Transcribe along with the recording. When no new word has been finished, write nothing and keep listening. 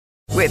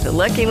With the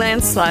Lucky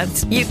Land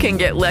Slots, you can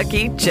get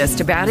lucky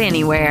just about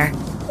anywhere.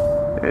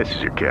 This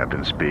is your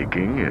captain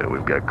speaking.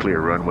 We've got clear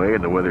runway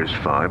and the weather's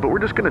fine, but we're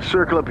just going to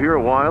circle up here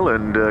a while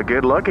and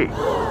get lucky.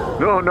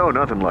 No,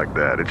 nothing like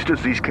that. It's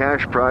just these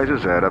cash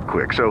prizes add up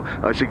quick. So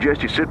I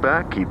suggest you sit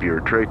back, keep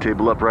your tray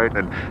table upright,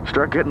 and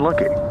start getting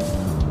lucky.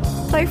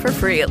 Play for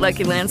free at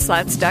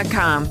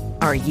LuckyLandSlots.com.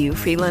 Are you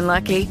feeling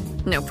lucky?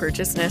 No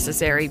purchase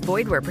necessary.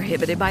 Void where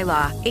prohibited by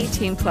law.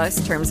 18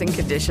 plus terms and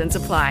conditions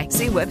apply.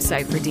 See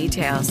website for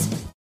details.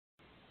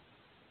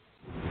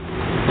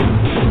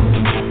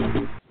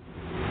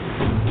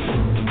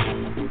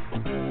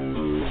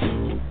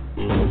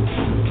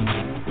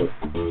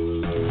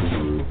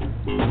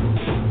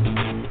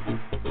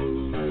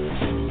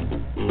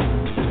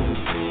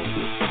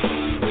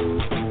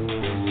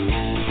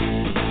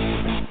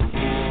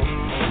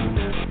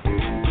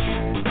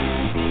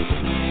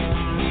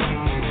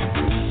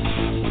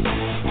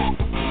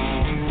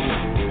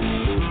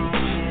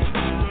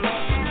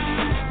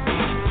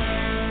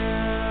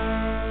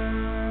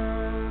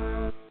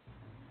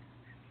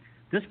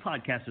 This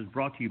podcast is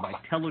brought to you by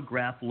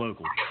Telegraph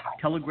Local,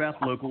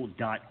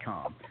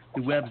 telegraphlocal.com,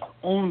 the web's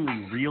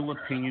only real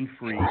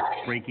opinion-free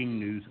breaking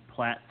news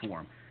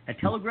platform. At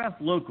Telegraph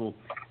Local,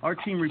 our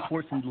team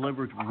reports and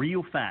delivers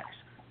real facts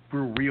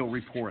for real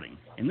reporting.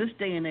 In this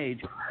day and age,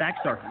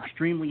 facts are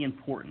extremely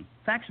important.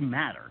 Facts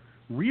matter.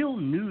 Real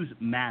news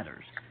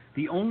matters.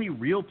 The only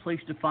real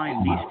place to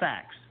find these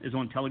facts is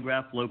on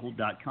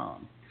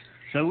telegraphlocal.com.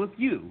 So if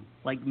you,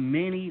 like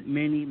many,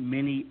 many,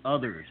 many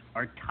others,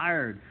 are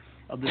tired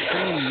of the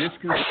same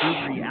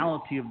misconstrued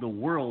reality of the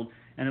world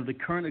and of the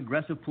current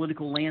aggressive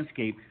political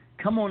landscape,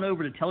 come on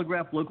over to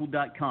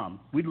telegraphlocal.com.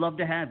 We'd love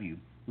to have you.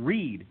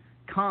 Read,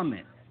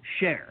 comment,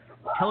 share.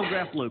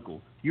 Telegraph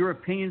Local, your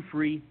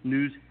opinion-free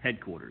news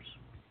headquarters.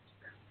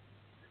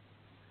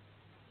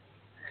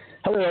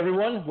 Hello,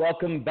 everyone.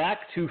 Welcome back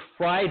to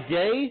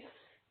Friday,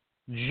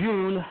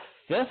 June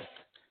 5th.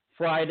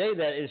 Friday,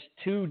 that is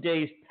 2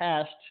 days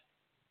past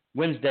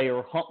Wednesday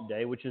or Hump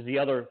Day, which is the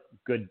other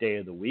good day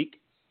of the week.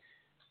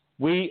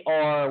 We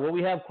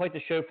have quite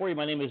the show for you.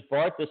 My name is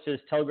Bart. This is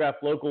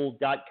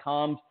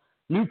TelegraphLocal.com's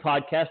new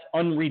podcast,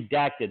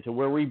 Unredacted, to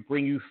where we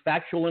bring you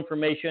factual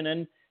information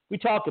and we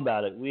talk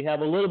about it. We have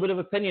a little bit of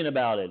opinion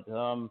about it.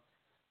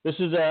 This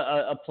is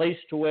a place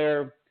to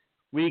where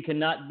we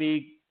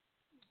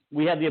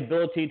have the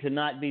ability to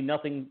not be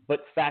nothing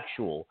but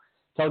factual.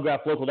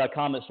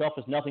 TelegraphLocal.com itself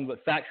is nothing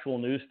but factual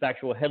news,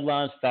 factual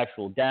headlines,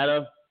 factual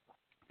data,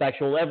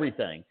 factual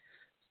everything.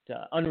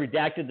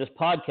 Unredacted, this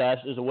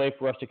podcast is a way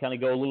for us to kind of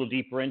go a little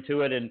deeper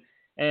into it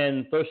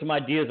and throw some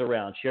ideas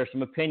around, share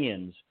some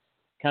opinions,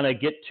 kind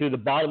of get to the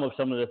bottom of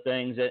some of the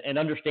things and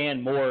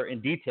understand more in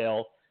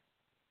detail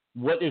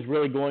what is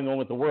really going on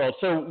with the world.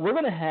 So we're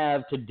going to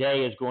have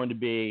today is going to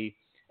be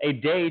a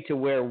day to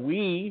where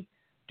we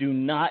do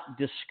not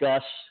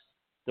discuss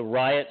the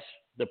riots,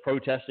 the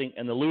protesting,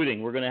 and the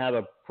looting. We're going to have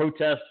a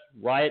protest,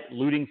 riot,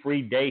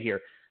 looting-free day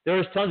here.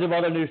 There's tons of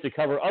other news to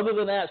cover other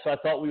than that, so I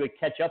thought we would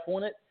catch up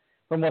on it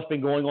from what's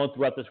been going on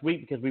throughout this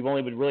week, because we've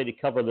only been really to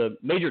cover the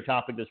major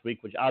topic this week,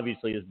 which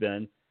obviously has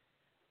been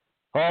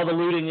all the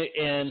looting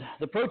and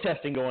the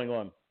protesting going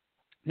on.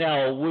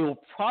 Now, we'll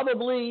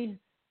probably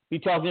be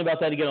talking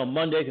about that again on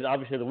Monday, because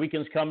obviously the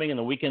weekend's coming, and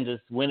the weekend is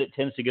when it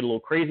tends to get a little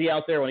crazy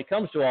out there when it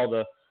comes to all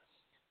the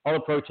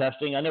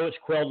protesting. I know it's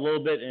quelled a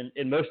little bit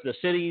in most of the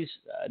cities.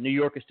 New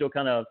York is still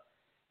kind of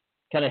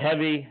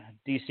heavy,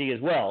 D.C.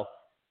 as well.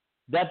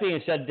 That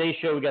being said, today's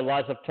show, we got a lot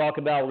of stuff to talk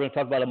about. We're going to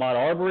talk about Ahmaud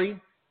Arbury,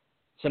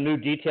 some new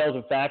details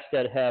and facts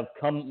that have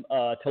come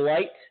to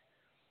light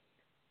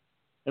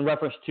in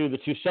reference to the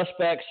two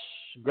suspects,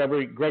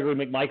 Gregory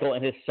McMichael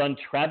and his son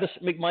Travis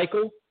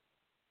McMichael,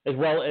 as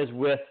well as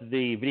with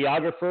the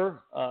videographer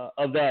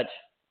of that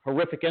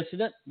horrific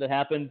incident that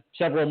happened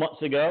several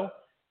months ago.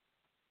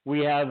 We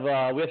have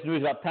some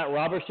news about Pat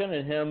Robertson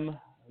and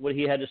what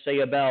he had to say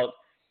about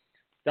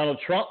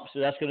Donald Trump, so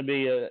that's going to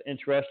be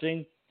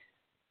interesting.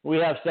 We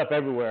have stuff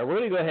everywhere. We're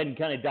going to go ahead and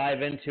kind of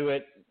dive into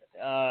it.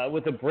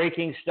 With the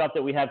breaking stuff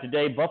that we have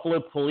today, Buffalo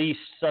police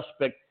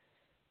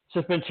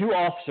suspend two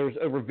officers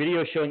over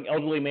video showing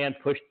elderly man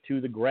pushed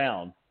to the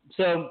ground.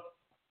 So,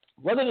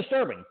 rather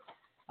disturbing.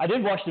 I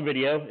did watch the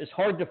video. It's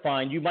hard to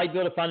find. You might be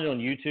able to find it on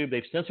YouTube.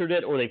 They've censored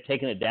it or they've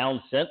taken it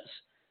down since.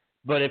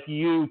 But if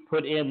you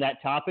put in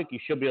that topic, you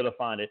should be able to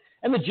find it.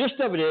 And the gist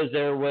of it is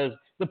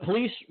the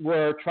police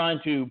were trying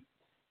to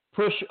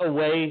push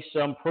away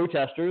some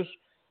protesters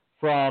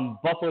from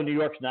Buffalo, New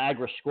York's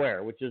Niagara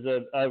Square, which is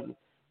a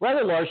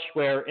rather large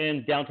square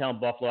in downtown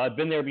Buffalo. I've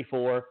been there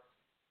before.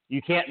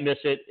 You can't miss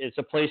it. It's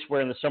a place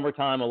where in the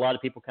summertime a lot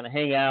of people kind of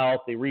hang out.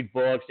 They read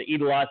books. They eat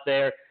a lot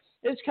there.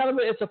 It's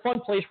a fun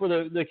place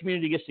where the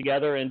community gets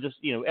together and just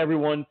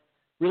everyone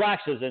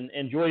relaxes and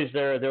enjoys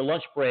their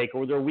lunch break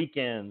or their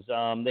weekends.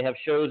 They have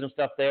shows and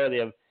stuff there.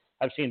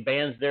 I've seen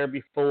bands there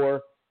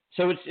before.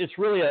 So it's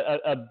really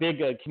a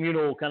big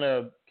communal kind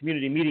of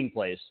community meeting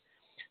place.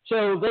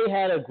 So they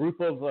had a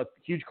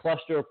huge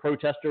cluster of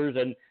protesters,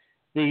 and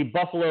the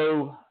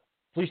Buffalo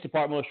Police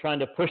Department was trying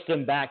to push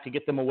them back to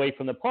get them away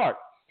from the park.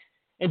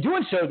 In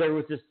doing so, there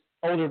was this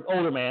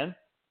older man.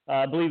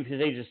 I believe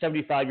his age is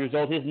 75 years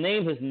old. His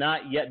name has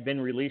not yet been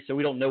released, so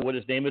we don't know what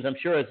his name is. I'm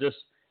sure as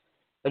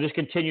this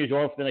continues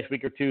on for the next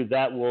week or two,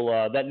 that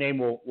name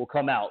will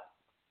come out.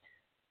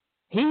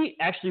 He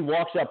actually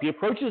walks up. He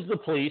approaches the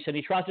police, and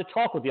he tries to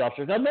talk with the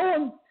officers. Now, no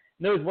one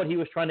knows what he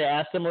was trying to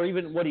ask them or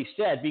even what he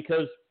said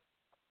because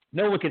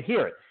no one could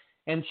hear it.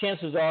 And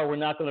chances are we're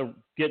not going to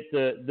get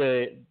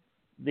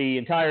the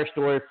entire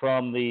story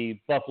from the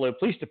Buffalo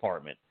Police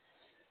Department.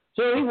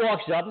 So he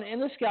walks up,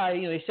 and this guy,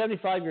 he's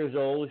 75 years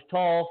old. He's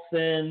tall,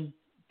 thin,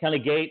 kind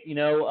of gait,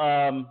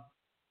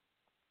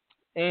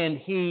 and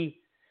he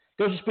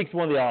goes to speak to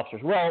one of the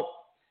officers. Well,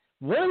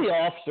 one of the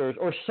officers,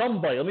 or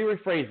somebody, let me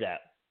rephrase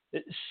that.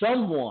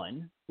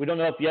 Someone, we don't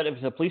know yet if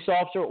it's a police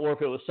officer or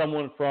if it was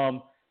someone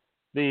from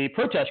the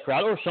protest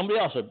crowd or somebody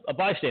else, a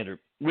bystander.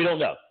 We don't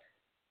know.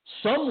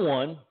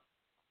 Someone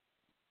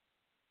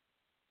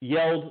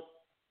yelled,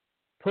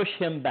 "Push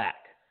him back."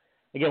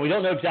 Again, we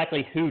don't know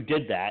exactly who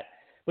did that,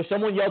 but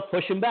someone yelled,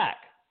 "Push him back."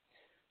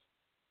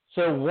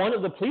 So one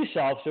of the police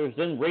officers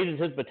then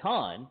raises his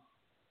baton,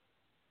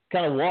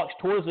 kind of walks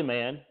towards the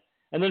man,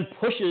 and then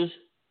pushes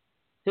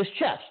his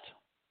chest.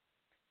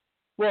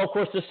 Well, of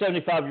course, this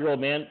 75-year-old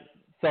man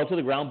fell to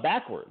the ground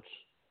backwards.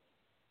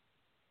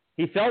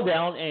 He fell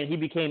down, and he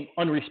became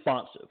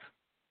unresponsive.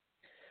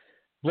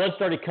 Blood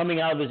started coming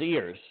out of his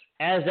ears.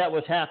 As that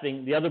was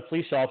happening, the other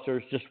police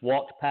officers just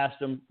walked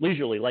past him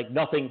leisurely, like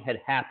nothing had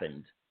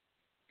happened.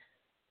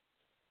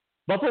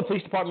 Buffalo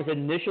Police Department's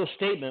initial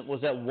statement was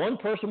that one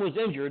person was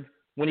injured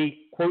when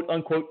he,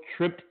 quote-unquote,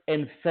 tripped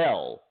and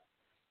fell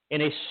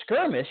in a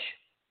skirmish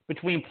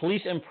between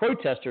police and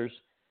protesters.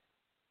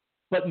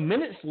 But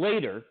minutes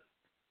later,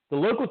 the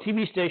local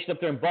TV station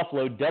up there in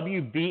Buffalo,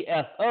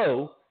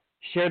 WBFO,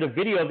 shared a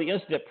video of the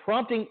incident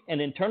prompting an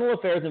internal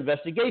affairs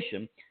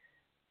investigation.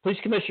 Police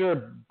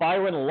Commissioner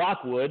Byron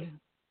Lockwood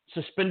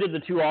suspended the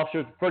two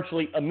officers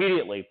virtually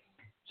immediately.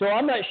 So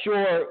I'm not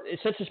sure. It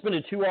said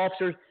suspended two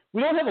officers.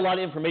 We don't have a lot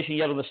of information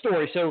yet on the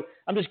story, so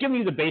I'm just giving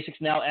you the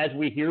basics now as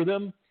we hear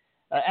them.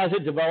 As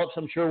it develops,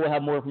 I'm sure we'll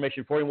have more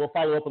information for you, and we'll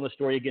follow up on the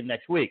story again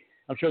next week.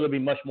 I'm sure there'll be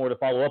much more to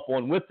follow up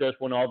on with this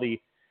when all the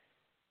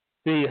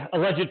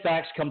alleged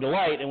facts come to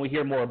light and we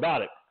hear more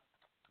about it.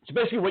 So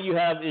basically what you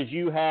have is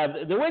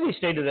the way they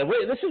stated that,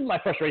 this is my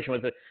frustration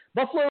with it,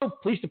 Buffalo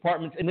Police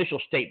Department's initial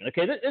statement,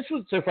 okay, this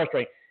was so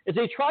frustrating, is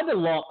they tried to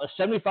lump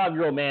a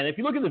 75-year-old man. If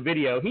you look at the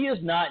video, he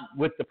is not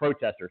with the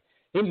protesters.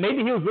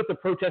 Maybe he was with the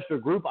protester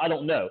group, I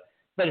don't know.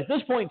 But at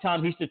this point in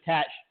time, he's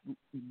detached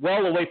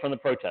well away from the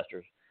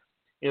protesters,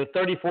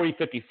 30, 40,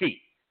 50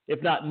 feet,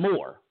 if not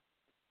more.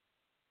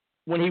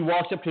 When he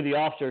walks up to the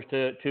officers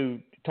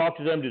to talk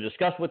to them, to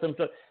discuss with them,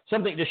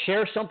 to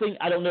share something,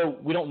 I don't know,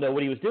 we don't know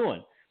what he was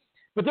doing.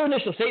 But their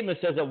initial statement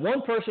says that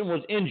one person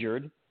was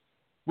injured,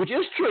 which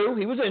is true,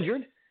 he was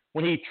injured,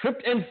 when he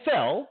tripped and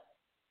fell,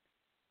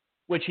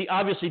 which he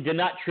obviously did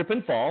not trip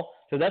and fall,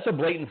 so that's a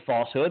blatant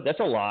falsehood, that's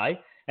a lie,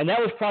 and that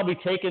was probably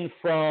taken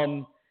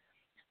from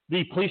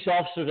the police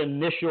officer's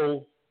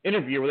initial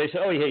interview where they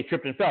said, oh, yeah, he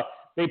tripped and fell.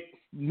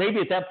 Maybe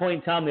at that point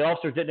in time the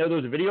officers didn't know there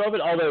was a video of it,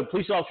 although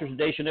police officers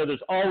today should know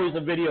there's always a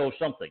video of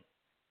something.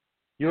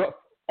 You're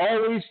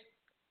always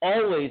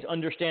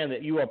understand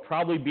that you are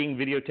probably being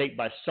videotaped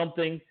by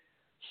something,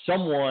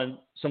 someone,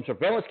 some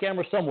surveillance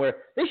camera somewhere.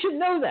 They should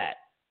know that,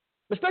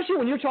 especially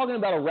when you're talking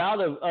about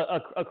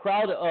a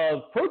crowd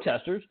of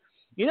protesters.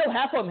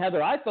 Half of them have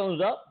their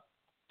iPhones up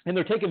and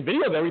they're taking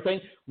video of everything,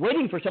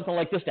 waiting for something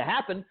like this to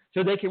happen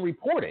so they can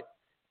report it.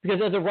 Because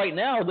as of right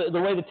now,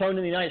 the way the tone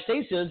in the United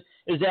States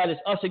is that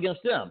it's us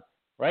against them,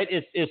 right?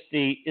 It's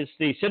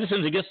the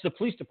citizens against the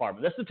police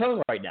department. That's the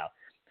tone right now.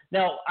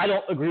 Now, I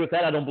don't agree with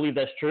that. I don't believe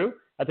that's true.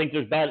 I think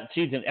there's bad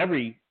seeds in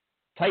every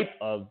type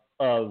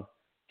of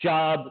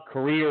job,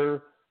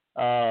 career,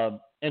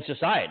 and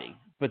society.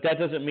 But that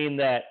doesn't mean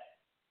that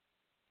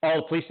all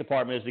the police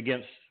department is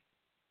against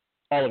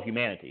all of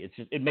humanity.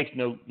 It makes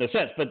no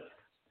sense. But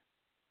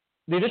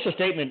the initial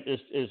statement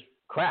is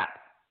crap,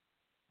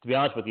 to be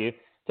honest with you.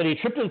 That he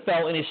tripped and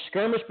fell in a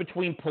skirmish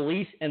between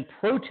police and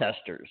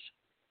protesters,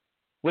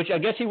 which I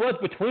guess he was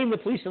between the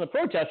police and the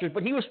protesters,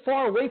 but he was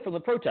far away from the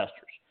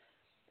protesters.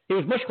 He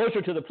was much closer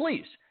to the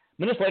police.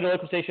 Minutes later,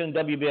 local station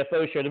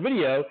WBFO shared a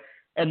video,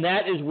 and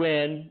that is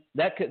when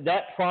that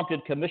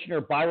prompted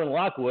Commissioner Byron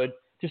Lockwood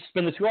to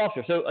suspend the two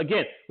officers. So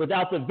again,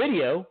 without the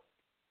video,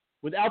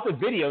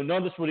 none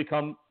of this would have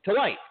come to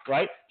light,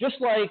 right? Just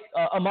like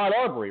Ahmaud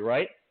Arbury,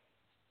 right?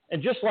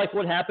 And just like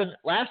what happened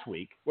last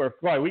week, or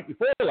probably a week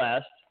before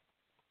last,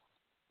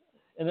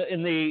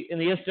 in the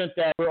incident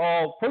that we're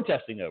all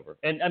protesting over.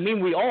 And I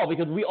mean we all,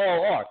 because we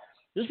all are.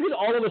 Just because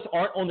all of us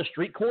aren't on the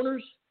street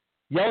corners,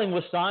 yelling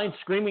with signs,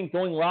 screaming,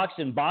 throwing rocks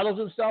and bottles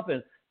and stuff,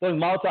 and throwing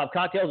Molotov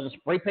cocktails and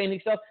spray painting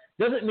stuff,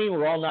 doesn't mean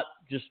we're all not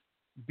just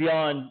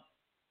beyond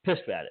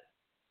pissed at it.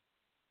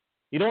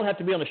 You don't have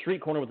to be on the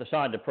street corner with a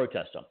sign to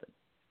protest something.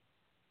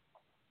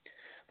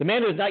 The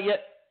man who has not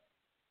yet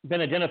been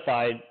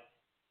identified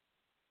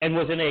and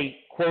was in a,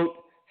 quote,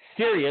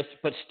 serious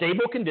but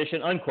stable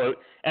condition, unquote,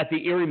 at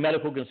the Erie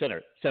Medical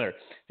Center. So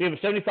you have a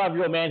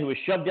 75-year-old man who was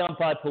shoved down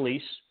by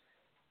police,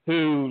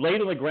 who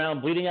laid on the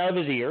ground bleeding out of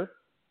his ear.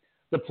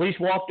 The police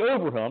walked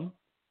over him.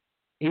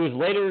 He was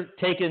later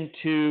taken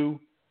to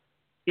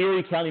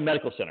Erie County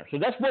Medical Center. So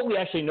that's what we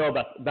actually know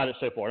about it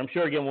so far. I'm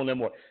sure, again, we'll know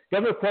more.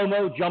 Governor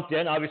Cuomo jumped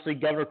in. Obviously,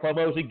 Governor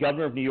Cuomo is the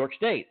governor of New York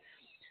State.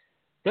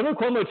 Governor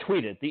Cuomo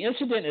tweeted, "The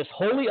incident is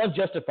wholly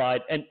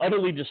unjustified and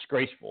utterly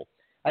disgraceful.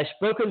 I've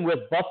spoken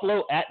with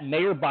Buffalo at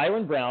Mayor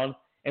Byron Brown,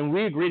 and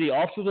we agree the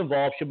officers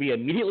involved should be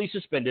immediately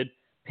suspended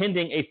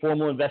pending a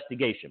formal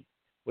investigation."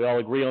 We all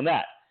agree on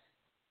that.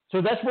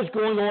 So that's what's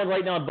going on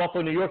right now in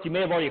Buffalo, New York. You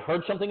may have already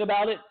heard something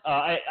about it.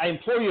 I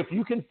implore you, if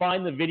you can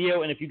find the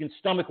video and if you can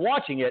stomach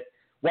watching it,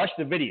 watch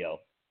the video,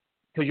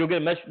 because you'll get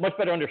a much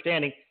better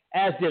understanding,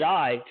 as did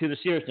I, to the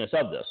seriousness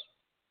of this.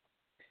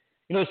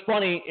 You know, it's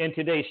funny in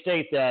today's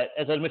state that,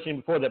 as I was mentioning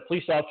before, that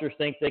police officers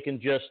think they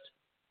can just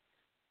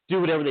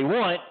do whatever they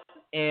want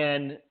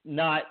and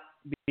not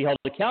be held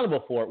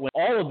accountable for it, when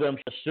all of them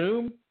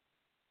assume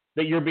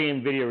that you're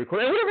being video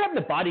recorded. And whatever happened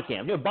to body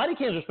cams? You know, body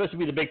cams are supposed to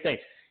be the big thing.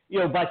 You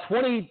know,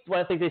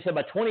 I think they said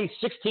by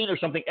 2016 or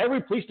something,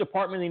 every police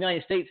department in the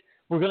United States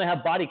were going to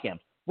have body cams.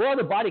 Where are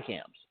the body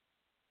cams?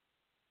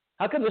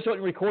 How come this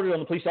wasn't recorded on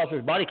the police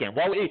officer's body cam?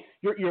 Why would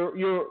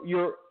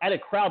you're at a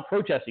crowd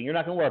protesting? You're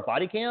not going to wear a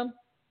body cam?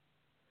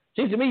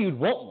 Seems to me you'd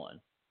want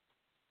one.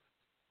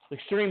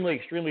 Extremely,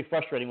 extremely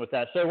frustrating with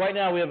that. So right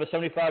now we have a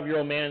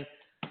 75-year-old man,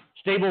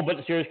 stable but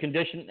in serious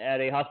condition,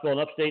 at a hospital in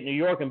upstate New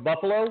York in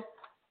Buffalo.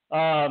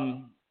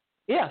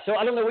 So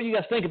I don't know what you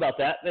guys think about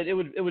that. It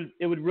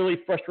would really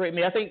frustrate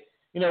me. I think,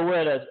 you know, we're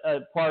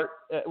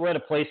at a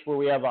place where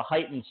we have a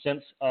heightened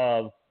sense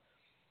of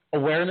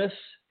awareness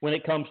when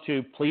it comes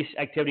to police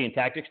activity and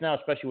tactics now,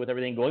 especially with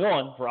everything going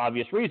on for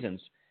obvious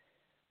reasons.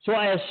 So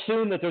I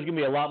assume that there's going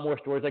to be a lot more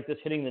stories like this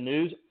hitting the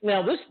news.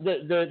 Now,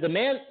 the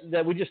man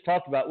that we just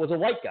talked about was a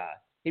white guy.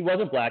 He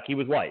wasn't black. He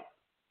was white.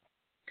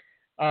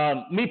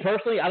 Me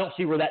personally, I don't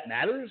see where that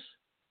matters.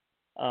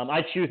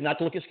 I choose not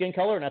to look at skin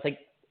color, and I think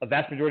a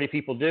vast majority of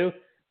people do.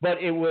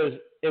 But it was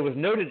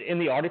noted in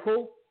the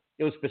article.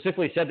 It was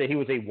specifically said that he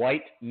was a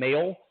white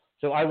male.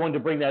 So I wanted to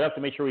bring that up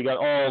to make sure we got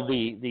all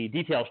the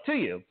details to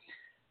you.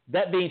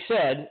 That being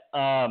said,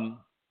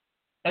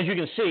 as you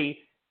can see,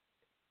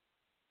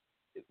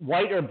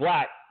 white or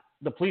black,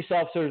 the police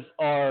officers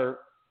are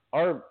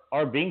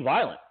being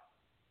violent.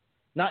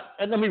 Let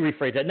me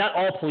rephrase that. Not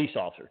all police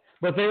officers,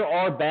 but there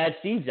are bad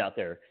seeds out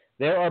there.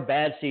 There are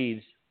bad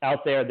seeds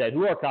out there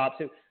who are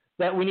cops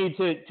that we need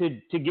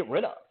to get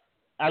rid of.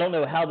 I don't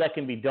know how that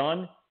can be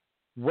done,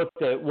 what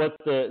the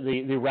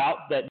route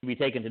that can be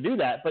taken to do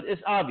that, but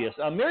it's obvious.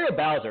 Muriel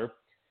Bowser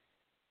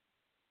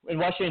in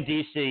Washington,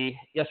 D.C.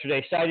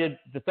 yesterday cited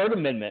the Third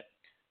Amendment.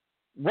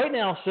 Right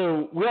now,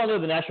 so we all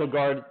know the National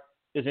Guard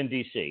is in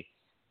D.C.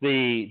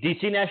 The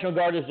D.C. National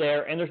Guard is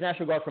there, and there's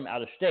National Guard from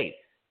out of state.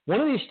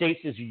 One of these states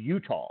is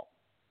Utah.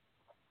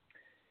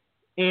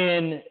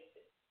 In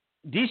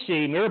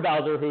D.C., Muriel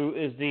Bowser, who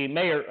is the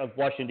mayor of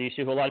Washington,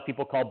 D.C., who a lot of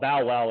people call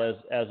Bow Wow as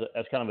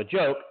kind of a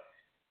joke,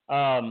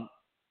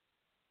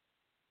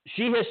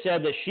 she has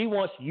said that she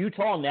wants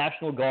Utah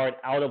National Guard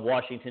out of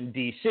Washington,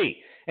 D.C.,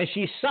 and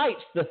she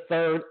cites the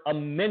Third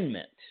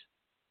Amendment.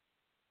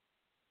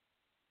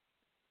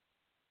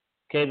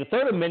 Okay, the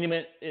Third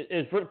Amendment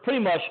is pretty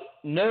much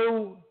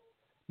no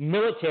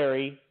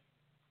military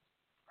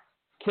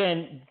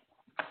can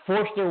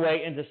force their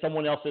way into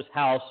someone else's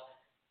house,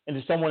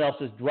 into someone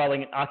else's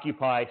dwelling, and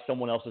occupy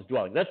someone else's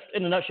dwelling. That's,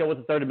 in a nutshell, what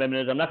the Third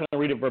Amendment is. I'm not going to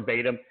read it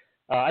verbatim.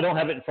 I don't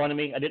have it in front of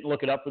me. I didn't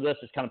look it up for this.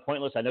 It's kind of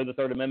pointless. I know the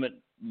Third Amendment.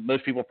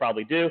 Most people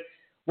probably do.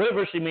 What it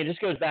virtually means, this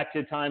goes back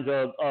to times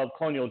of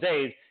colonial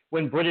days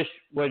when British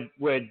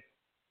would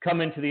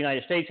come into the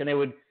United States, and they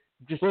would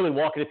just literally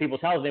walk into people's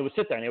houses, and they would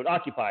sit there, and they would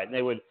occupy it, and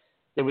they would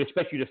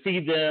expect you to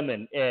feed them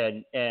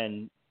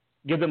and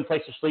give them a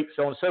place to sleep,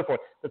 so on and so forth.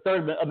 The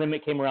Third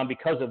Amendment came around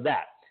because of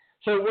that.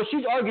 So what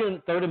she's arguing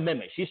the Third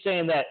Amendment, she's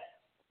saying that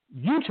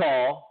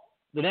Utah,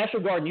 the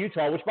National Guard in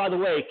Utah, which, by the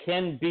way,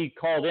 can be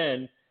called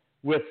in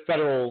with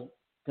federal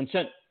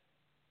consent,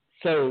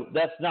 so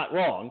that's not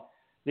wrong.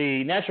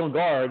 The National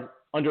Guard,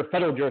 under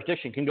federal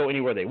jurisdiction, can go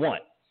anywhere they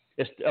want.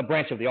 It's a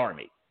branch of the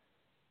Army.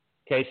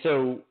 Okay,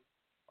 so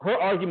her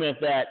argument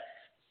that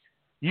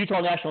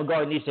Utah National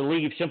Guard needs to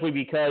leave simply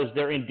because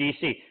they're in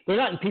D.C. They're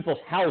not in people's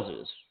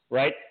houses,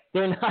 right? They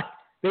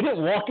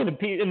didn't walk in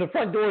the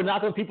front door,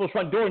 knock on people's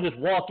front door, and just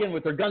walk in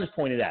with their guns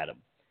pointed at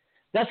them.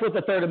 That's what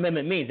the Third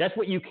Amendment means. That's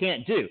what you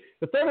can't do.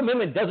 The Third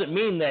Amendment doesn't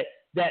mean that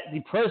the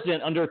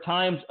president, under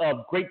times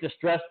of great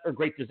distress or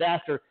great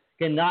disaster,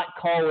 cannot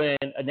call in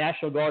a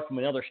National Guard from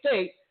another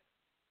state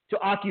to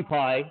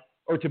occupy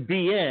or to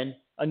be in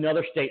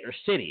another state or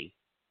city.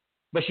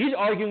 But she's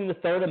arguing the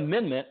Third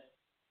Amendment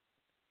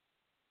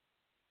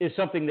is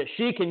something that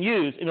she can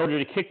use in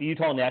order to kick the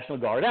Utah National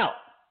Guard out.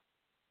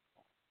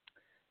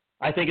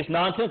 I think it's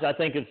nonsense. I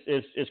think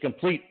it's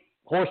complete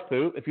horse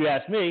poo, if you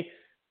ask me.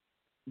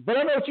 But I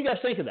don't know what you guys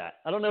think of that.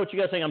 I don't know what you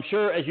guys think. I'm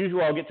sure, as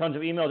usual, I'll get tons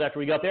of emails after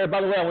we got there.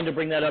 By the way, I wanted to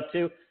bring that up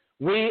too.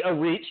 We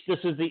reached, this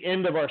is the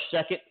end of our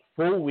second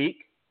full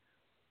week.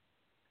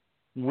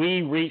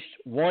 We reached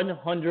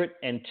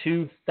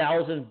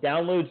 102,000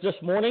 downloads this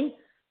morning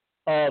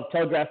of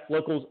Telegraph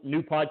Local's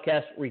new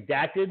podcast,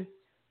 Redacted.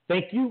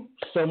 Thank you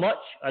so much.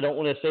 I don't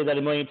want to say that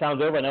a million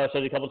times over. I know I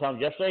said it a couple times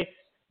yesterday,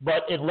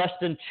 but in less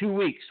than 2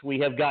 weeks, we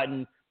have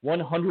gotten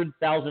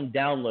 100,000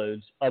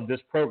 downloads of this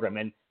program.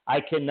 And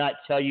I cannot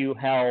tell you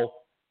how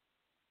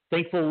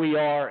thankful we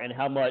are and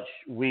how much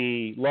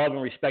we love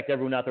and respect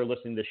everyone out there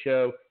listening to the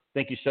show.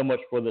 Thank you so much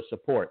for the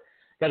support.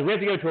 Guys, we have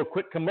to go to a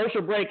quick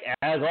commercial break.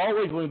 As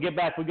always, when we get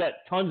back, we've got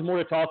tons more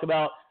to talk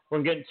about.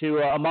 We're going to get to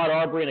Ahmaud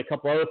Arbury and a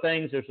couple other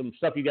things. There's some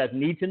stuff you guys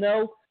need to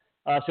know.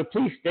 So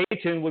please stay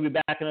tuned. We'll be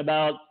back in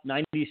about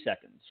 90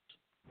 seconds.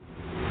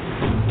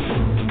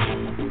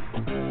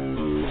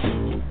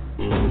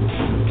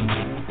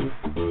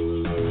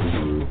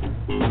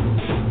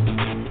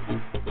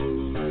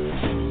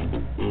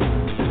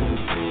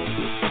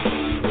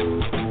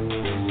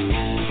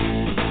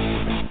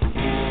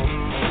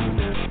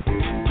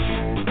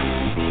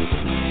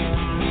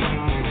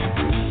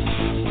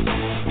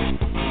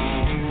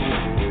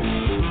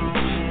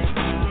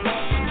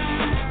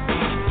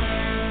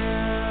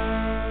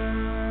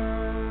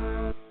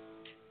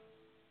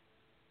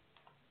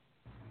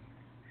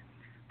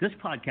 This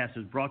podcast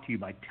is brought to you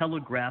by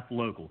Telegraph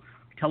Local,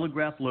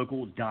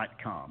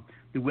 telegraphlocal.com,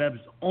 the web's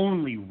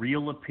only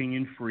real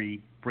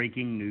opinion-free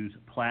breaking news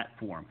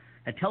platform.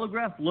 At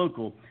Telegraph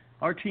Local,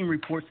 our team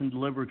reports and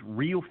delivers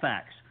real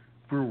facts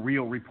for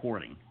real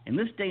reporting. In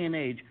this day and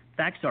age,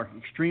 facts are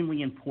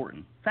extremely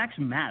important. Facts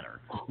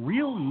matter.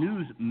 Real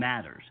news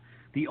matters.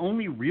 The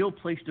only real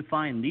place to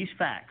find these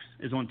facts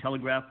is on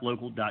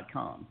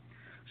telegraphlocal.com.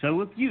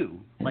 So if you,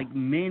 like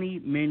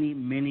many, many,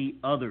 many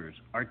others,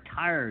 are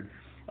tired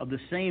of the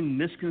same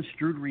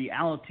misconstrued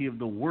reality of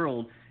the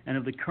world and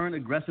of the current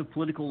aggressive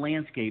political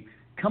landscape,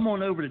 come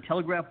on over to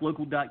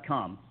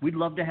telegraphlocal.com. We'd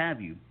love to have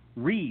you.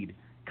 Read,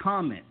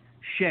 comment,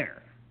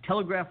 share.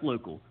 Telegraph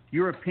Local,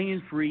 your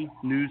opinion-free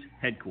news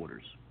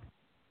headquarters.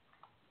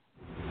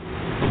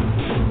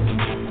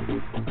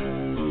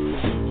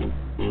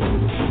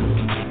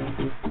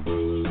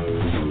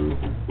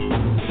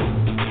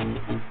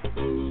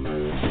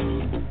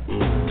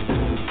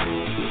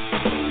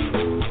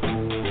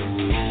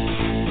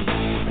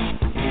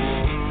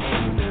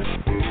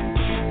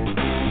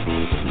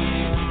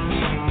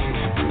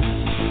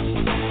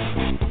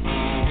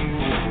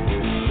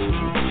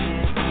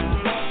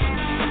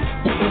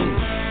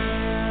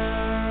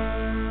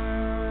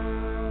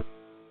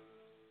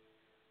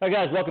 All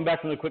right, guys, welcome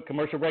back from the quick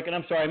commercial break. And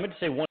I'm sorry, I meant to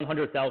say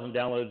 100,000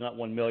 downloads, not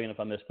 1 million if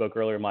I misspoke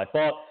earlier. My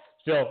fault.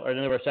 Still, at the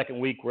end of our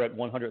second week, we're at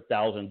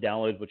 100,000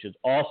 downloads, which is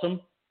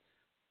awesome.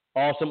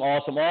 Awesome.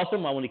 I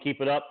want to keep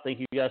it up. Thank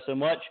you guys so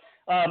much.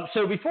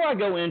 So before I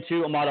go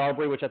into Ahmaud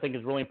Arbury, which I think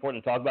is really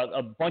important to talk about,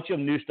 a bunch of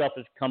new stuff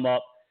has come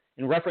up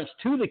in reference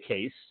to the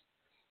case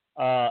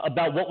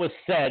about what was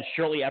said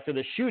shortly after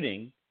the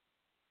shooting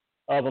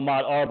of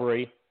Ahmaud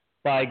Arbury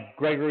by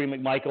Gregory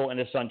McMichael and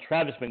his son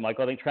Travis McMichael.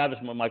 I think Travis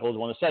McMichael is the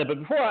one who said it. But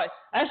before I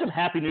have some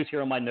happy news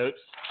here on my notes.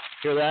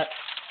 Hear that?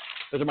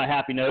 Those are my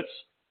happy notes.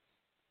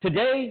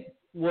 Today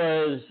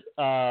was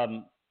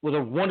a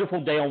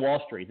wonderful day on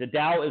Wall Street. The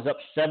Dow is up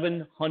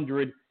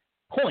 700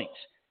 points.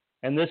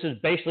 And this is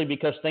basically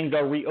because things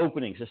are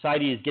reopening.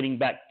 Society is getting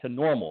back to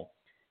normal.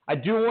 I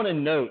do want to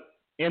note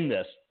in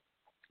this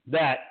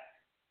that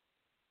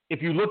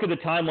if you look at the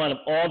timeline of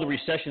all the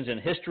recessions in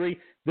history,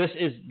 this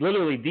is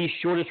literally the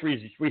shortest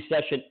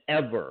recession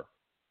ever.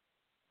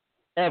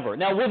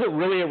 Now, was it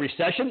really a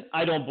recession?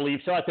 I don't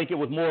believe so. I think it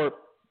was more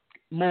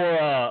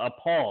a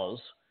pause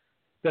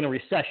than a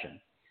recession.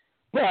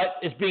 But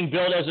it's being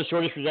billed as the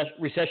shortest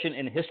recession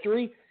in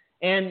history,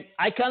 and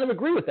I kind of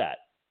agree with that.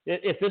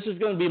 If this is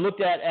going to be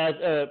looked at as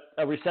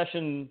a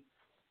recession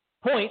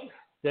point,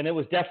 then it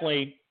was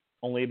definitely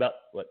only about,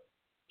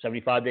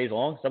 75 days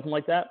long, something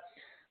like that.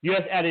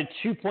 U.S. added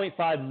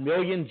 2.5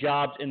 million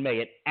jobs in May.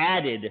 It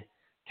added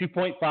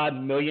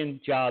 2.5 million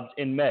jobs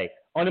in May.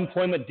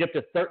 Unemployment dipped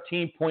to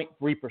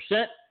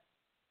 13.3%,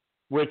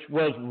 which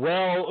was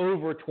well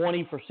over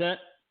 20%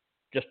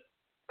 just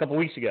a couple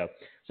weeks ago.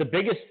 It's the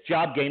biggest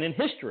job gain in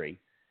history.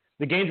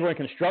 The gains were in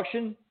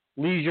construction,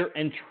 leisure,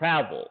 and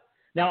travel.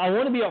 Now, I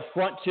want to be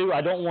upfront, too.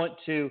 I don't want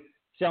to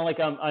sound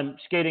like I'm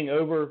skating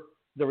over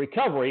the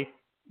recovery.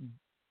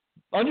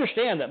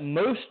 Understand that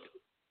most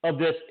of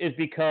this is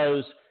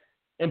because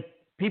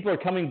people are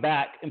coming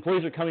back,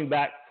 employees are coming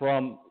back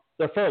from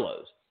their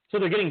furloughs. So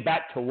they're getting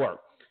back to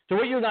work. So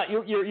what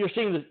you're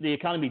seeing the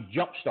economy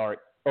jumpstart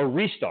or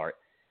restart.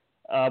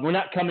 We're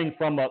not coming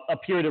from a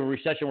period of a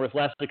recession where it's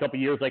lasted a couple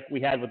of years like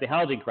we had with the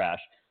housing crash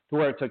to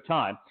where it took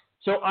time.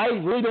 So I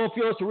really don't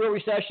feel it's a real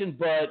recession,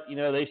 but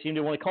they seem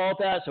to want to call it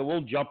that, so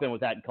we'll jump in with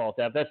that and call it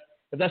that.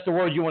 If that's the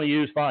word you want to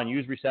use, fine,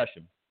 use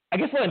recession. I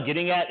guess what I'm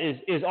getting at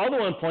is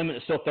although unemployment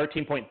is still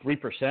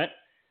 13.3%,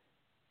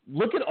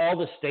 look at all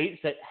the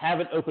states that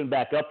haven't opened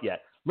back up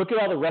yet. Look at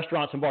all the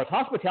restaurants and bars.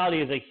 Hospitality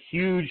is a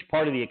huge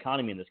part of the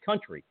economy in this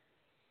country.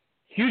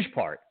 Huge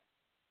part.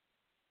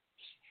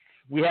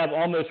 We have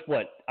almost,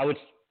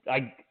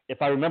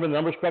 if I remember the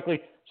numbers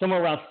correctly,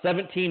 somewhere around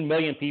 17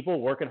 million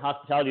people work in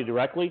hospitality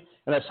directly,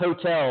 and that's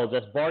hotels,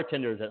 that's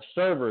bartenders, that's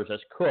servers,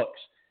 that's cooks,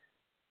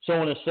 so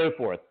on and so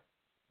forth.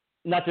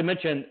 Not to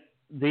mention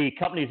the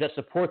companies that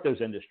support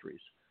those industries,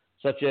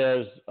 such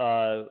as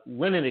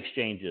linen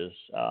exchanges,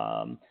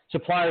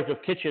 suppliers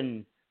of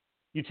kitchen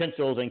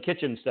utensils and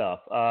kitchen stuff.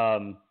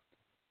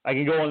 I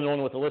can go on and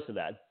on with the list of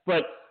that.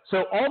 But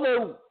so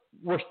although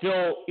we're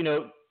still,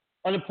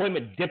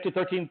 unemployment dipped to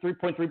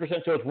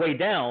 3.3%, so it's way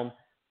down,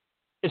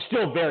 it's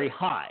still very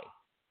high.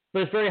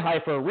 But it's very high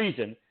for a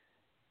reason,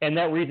 and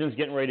that reason is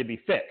getting ready to be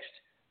fixed.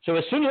 So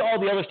as soon as all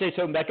the other states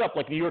open back up,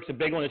 like New York's a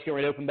big one, it's getting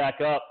ready to open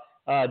back up.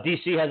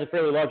 D.C. has a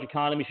fairly large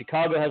economy.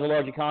 Chicago has a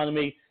large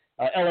economy.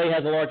 L.A.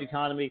 has a large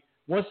economy.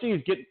 Once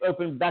these get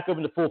back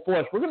open to full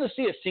force, we're going to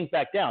see it sink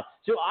back down.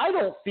 So I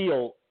don't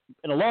feel,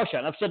 in a long shot,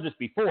 and I've said this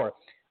before,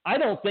 I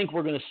don't think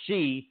we're going to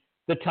see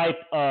the type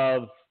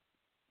of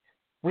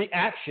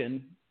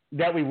reaction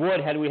that we would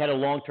had we had a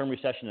long-term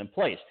recession in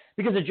place,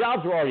 because the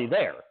jobs were already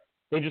there.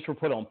 They just were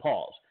put on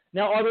pause.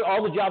 Now, are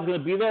all the jobs going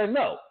to be there?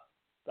 No.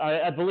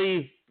 I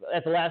believe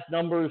at the last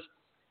numbers,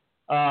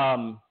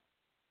 was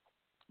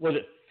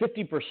it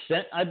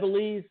 50%, I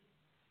believe,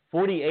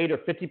 48 or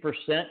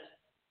 50%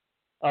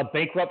 of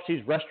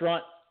bankruptcies,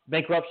 restaurant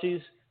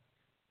bankruptcies,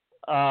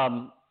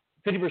 50%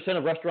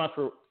 of restaurants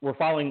were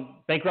filing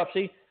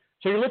bankruptcy.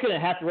 So you're looking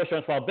at half the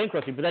restaurants file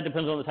bankruptcy, but that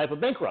depends on the type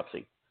of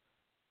bankruptcy.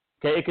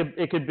 Okay,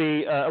 it could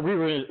be a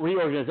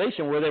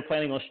reorganization where they're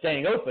planning on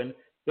staying open.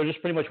 They're just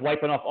pretty much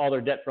wiping off all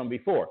their debt from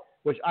before,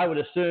 which I would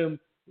assume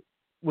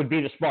would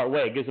be the smart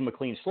way. It gives them a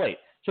clean slate.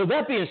 So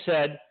that being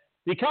said,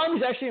 the economy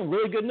is actually in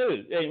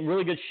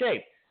really good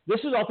shape. This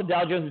is off the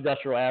Dow Jones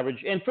Industrial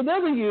Average. And for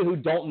those of you who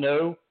don't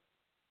know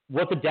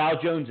what the Dow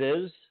Jones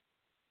is,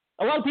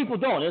 a lot of people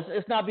don't.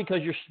 It's not because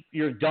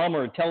you're dumb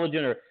or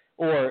intelligent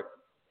or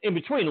in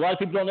between. A lot of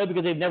people don't know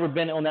because they've never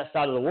been on that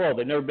side of the world.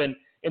 They've never been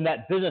in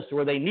that business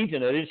where they need to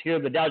know. They just hear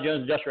the Dow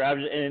Jones Industrial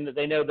Average and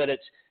they know that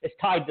it's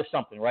tied to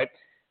something, right?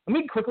 Let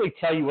me quickly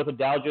tell you what the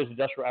Dow Jones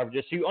Industrial Average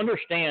is so you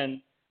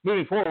understand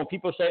moving forward when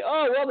people say,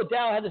 oh, well, the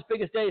Dow had its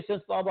biggest day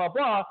since blah, blah,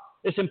 blah.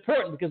 It's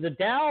important because the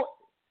Dow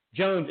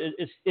Jones,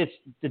 it's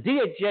the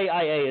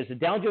DJIA is the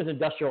Dow Jones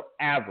Industrial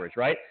Average,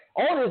 right?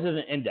 All it is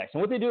an index.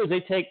 And what they do is they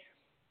take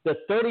the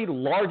 30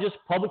 largest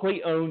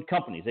publicly owned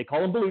companies, they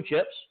call them blue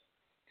chips,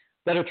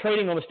 that are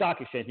trading on the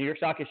stock exchange, New York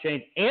Stock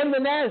Exchange, and the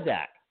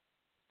NASDAQ.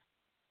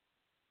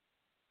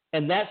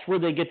 And that's where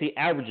they get the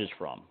averages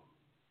from.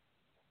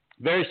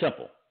 Very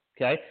simple,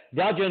 okay?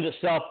 Dow Jones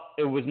itself,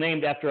 it was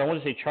named after, I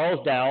want to say,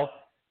 Charles Dow,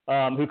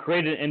 who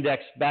created an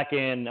index back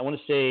in, I want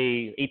to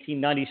say,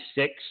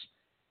 1896.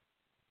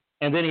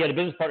 And then he had a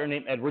business partner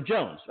named Edward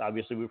Jones.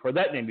 Obviously, we've heard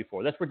that name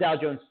before. That's where Dow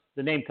Jones,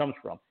 the name comes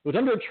from. It was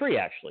under a tree,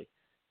 actually.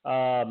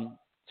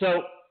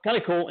 So kind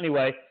of cool.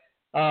 Anyway,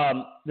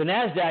 the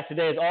NASDAQ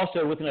today is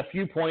also within a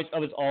few points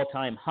of its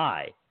all-time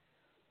high.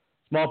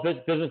 Small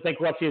business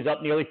bankruptcy is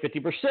up nearly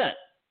 50%.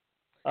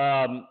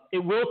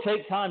 It will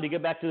take time to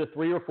get back to the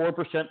 3 or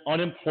 4%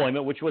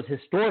 unemployment, which was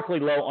historically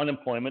low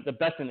unemployment, the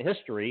best in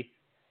history.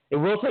 It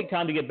will take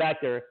time to get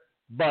back there,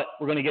 but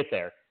we're going to get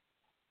there.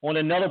 On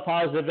another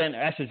positive end,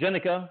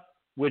 AstraZeneca,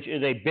 which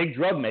is a big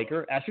drug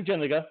maker,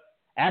 AstraZeneca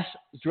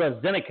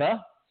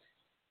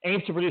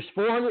aims to produce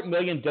 400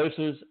 million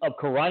doses of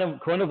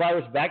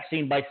coronavirus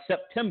vaccine by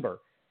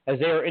September as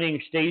they are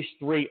entering stage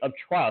 3 of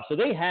trial. So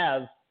they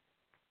have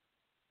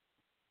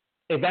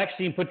a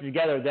vaccine put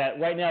together that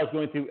right now is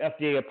going through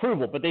FDA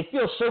approval, but they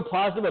feel so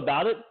positive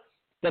about it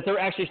that they're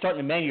actually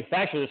starting to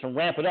manufacture this and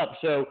ramp it up.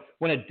 So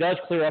when it does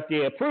clear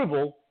FDA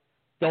approval,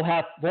 they'll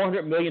have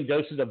 400 million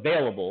doses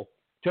available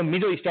to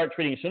immediately start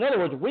treating. So in other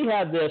words, if we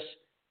have this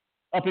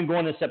up and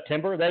going in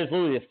September, that is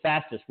literally the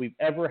fastest we've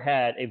ever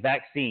had a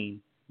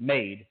vaccine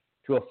made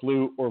to a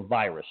flu or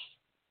virus.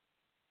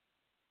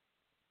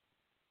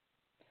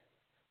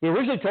 We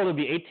originally told it would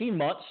be 18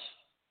 months,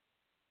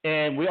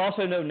 and we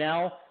also know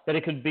now that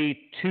it could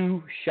be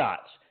 2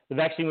 shots. The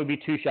vaccine would be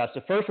 2 shots.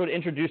 The first would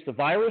introduce the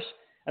virus,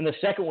 and the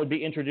second would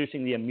be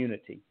introducing the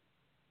immunity.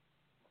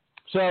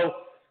 So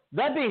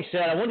that being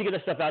said, I wanted to get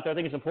this stuff out there. I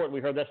think it's important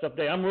we heard that stuff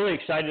today. I'm really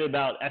excited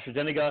about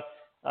AstraZeneca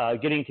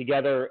getting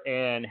together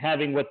and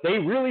having what they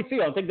really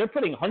feel. I think they're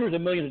putting hundreds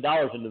of millions of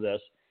dollars into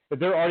this, but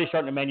they're already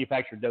starting to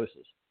manufacture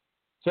doses.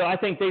 So I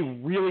think they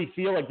really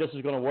feel like this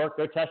is going to work.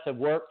 Their tests have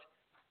worked.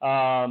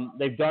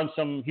 They've done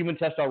some human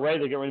tests already.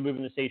 They're getting ready to move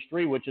into stage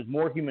 3, which is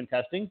more human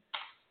testing.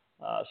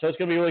 So it's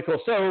going to be really cool.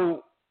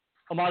 So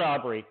Ahmaud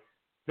Arbury,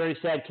 very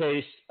sad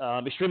case,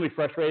 extremely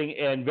frustrating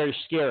and very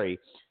scary.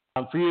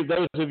 For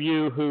those of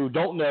you who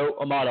don't know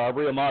Ahmaud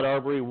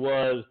Arbury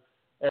was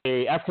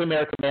an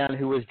African-American man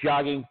who was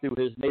jogging through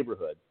his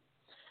neighborhood.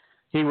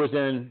 He was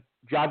in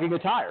jogging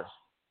attire.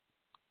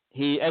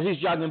 As he's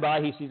jogging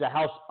by, he sees a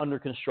house under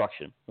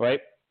construction, right?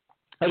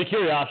 Out of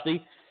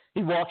curiosity,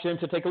 he walks in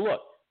to take a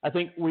look. I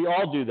think we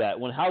all do that.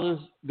 When houses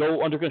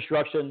go under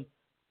construction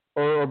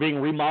or are being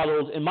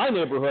remodeled in my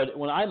neighborhood,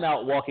 when I'm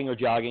out walking or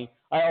jogging,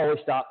 I always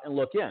stop and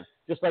look in.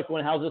 Just like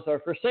when houses are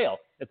for sale.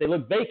 If they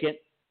look vacant,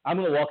 I'm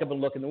going to walk up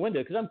and look in the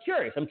window because I'm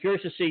curious. I'm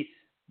curious to see,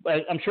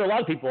 I'm sure a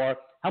lot of people are,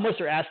 how much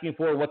they're asking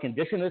for, what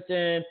condition it's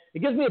in.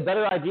 It gives me a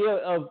better idea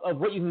of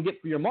what you can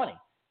get for your money.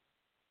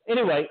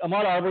 Anyway,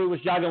 Ahmaud Arbury was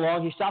jogging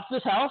along. He stops at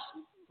this house.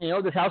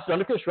 This house is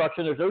under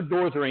construction. There's no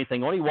doors or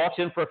anything on. He walks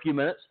in for a few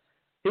minutes.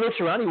 He looks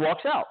around. He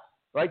walks out,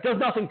 right? Does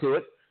nothing to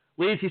it.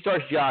 Leaves. He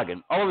starts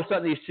jogging. All of a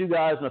sudden, these two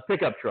guys in a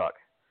pickup truck,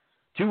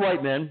 two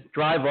white men,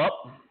 drive up,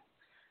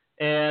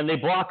 and they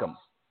block him.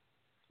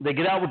 They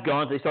get out with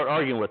guns. They start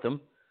arguing with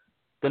him.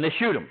 Then they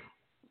shoot him.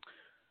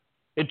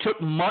 It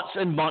took months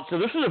and months. So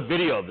this is a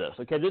video of this,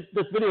 okay?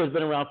 This video has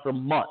been around for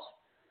months.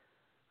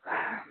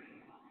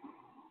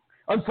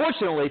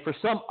 Unfortunately, for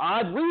some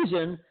odd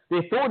reason, the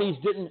authorities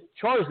didn't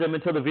charge them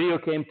until the video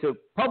came to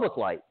public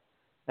light,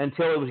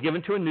 until it was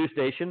given to a news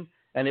station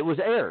and it was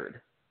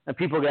aired. And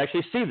people could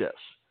actually see this.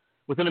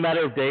 Within a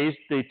matter of days,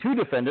 the two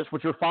defendants,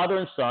 which were father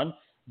and son,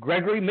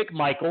 Gregory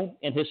McMichael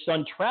and his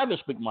son Travis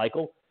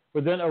McMichael,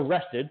 were then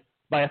arrested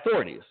by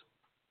authorities.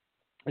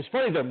 It's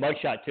funny their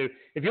mugshot, too.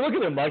 If you look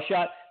at their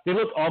mugshot, they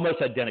look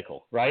almost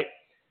identical, right?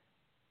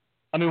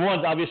 I mean,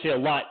 one's obviously a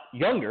lot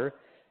younger,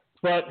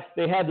 but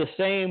they have the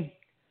same,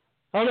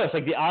 I don't know, it's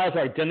like the eyes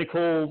are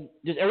identical,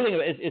 just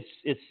everything,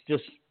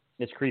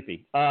 it's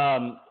creepy.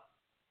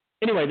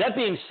 Anyway, that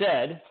being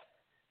said,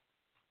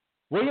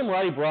 William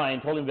Roddy Bryan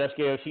told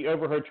investigators he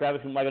overheard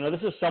Travis McMichael. Now,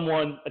 this is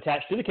someone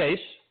attached to the case,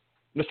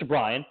 Mr.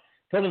 Bryan,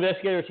 told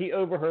investigators he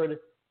overheard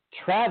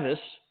Travis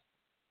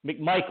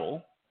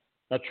McMichael.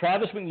 Now,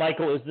 Travis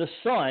McMichael is the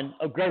son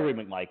of Gregory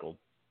McMichael.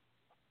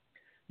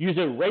 Use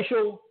a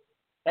racial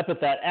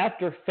epithet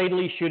after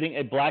fatally shooting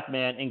a black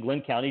man in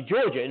Glenn County,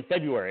 Georgia, in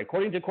February.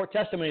 According to court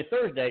testimony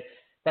Thursday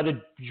by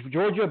the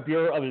Georgia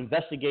Bureau of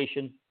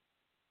Investigation,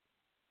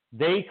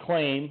 they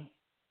claim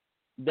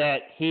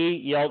that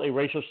he yelled a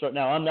racial slur.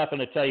 Now, I'm not going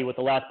to tell you what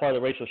the last part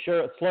of the racial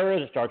slur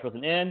is. It starts with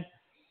an N.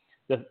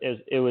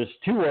 It was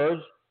two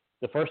words.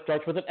 The first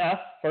starts with an F.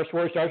 First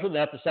word starts with an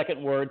F. The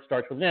second word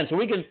starts with an N. So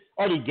we can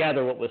already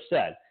gather what was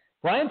said.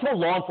 Bryan told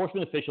law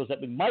enforcement officials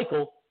that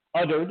McMichael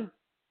uttered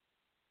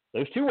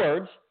those two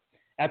words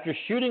after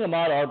shooting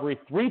Ahmaud Arbury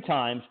 3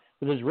 times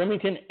with his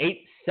Remington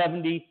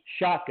 870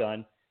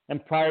 shotgun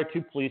and prior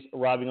to police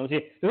arriving on the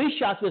scene. So he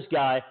shot this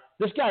guy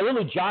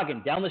literally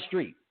jogging down the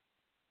street,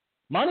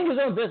 minding his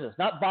own business,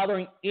 not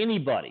bothering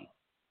anybody.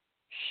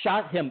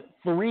 Shot him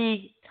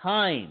 3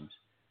 times.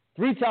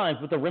 3 times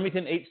with the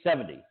Remington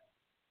 870.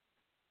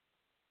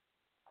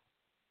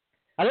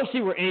 I don't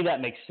see where any of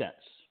that makes sense.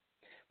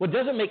 What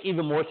doesn't make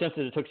even more sense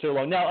is it took so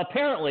long. Now,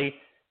 apparently,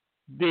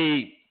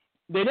 they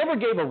never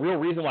gave a real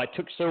reason why it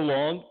took so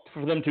long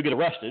for them to get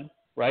arrested,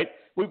 right?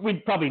 We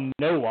probably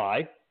know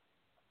why.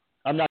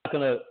 I'm not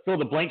going to fill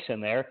the blanks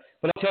in there,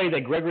 but I'll tell you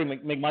that Gregory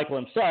McMichael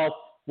himself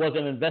was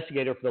an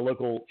investigator for the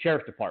local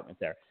sheriff's department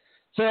there.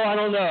 So I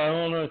don't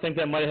know. I think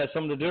that might have had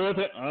something to do with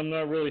it. I'm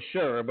not really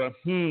sure, but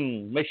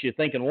makes you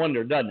think and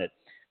wonder, doesn't it?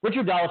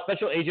 Richard Dahl,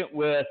 special agent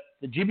with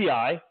the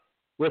GBI,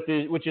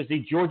 which is the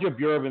Georgia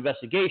Bureau of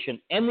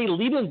Investigation, and the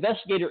lead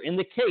investigator in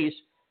the case,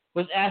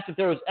 was asked if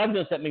there was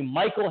evidence that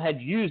McMichael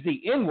had used the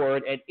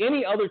N-word at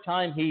any other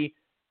time he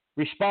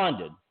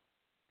responded.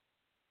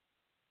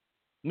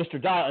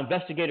 Mr. Dial,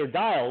 Investigator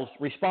Dial's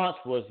response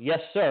was, yes,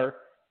 sir,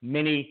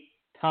 many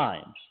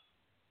times.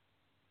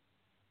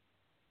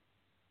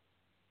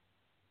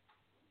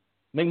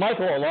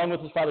 McMichael, along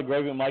with his father,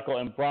 Gregory McMichael,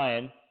 and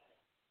Bryan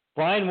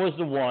was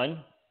the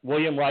one,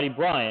 William Roddy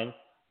Bryan,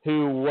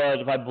 who was,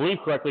 if I believe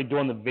correctly,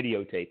 doing the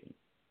videotaping.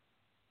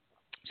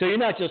 So you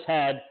not just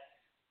had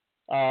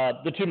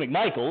the two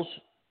McMichaels,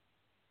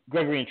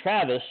 Gregory and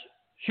Travis,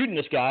 shooting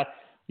this guy.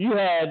 You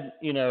had,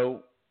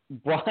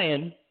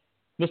 Bryan,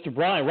 Mr.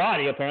 Bryan,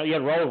 Roddy, apparently.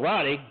 You had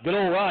Roddy, good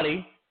old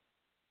Roddy,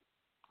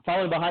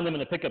 following behind them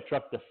in a pickup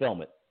truck to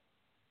film it.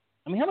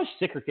 I mean, how much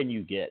sicker can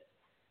you get?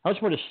 How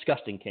much more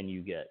disgusting can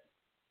you get?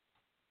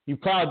 You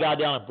plow a guy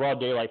down in broad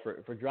daylight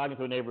for driving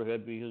through a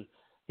neighborhood because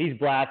he's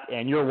black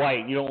and you're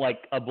white. You don't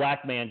like a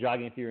black man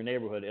jogging through your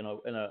neighborhood in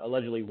a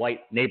allegedly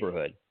white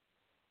neighborhood.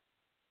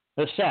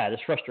 It's sad.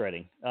 It's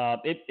frustrating.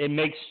 It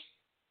makes,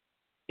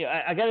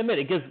 I got to admit,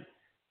 it gives,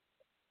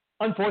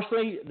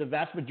 unfortunately, the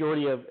vast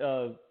majority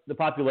of the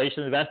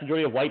population, the vast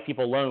majority of white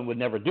people alone would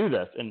never do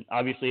this. And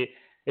obviously,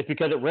 it's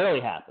because it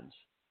rarely happens.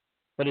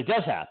 But it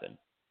does happen.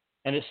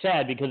 And it's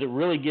sad because it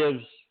really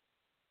gives,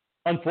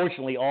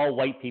 unfortunately, all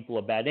white people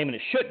a bad name. And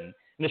it shouldn't.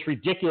 And it's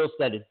ridiculous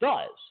that it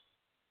does.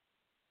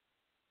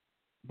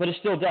 But it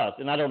still does.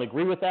 And I don't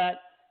agree with that.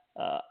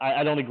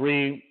 I don't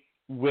agree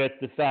with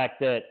the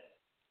fact that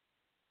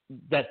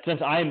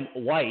since I'm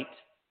white,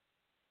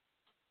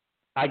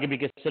 I can be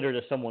considered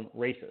as someone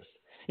racist.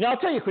 I'll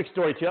tell you a quick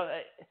story, too.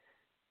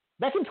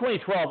 Back in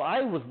 2012,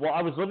 I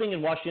was living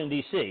in Washington,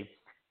 D.C.,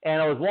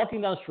 and I was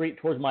walking down the street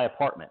towards my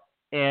apartment.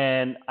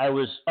 And I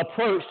was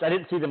approached. I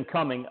didn't see them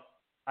coming.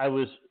 I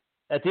was,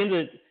 at the end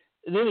of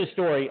the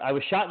story, I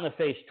was shot in the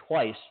face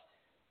twice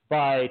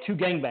by 2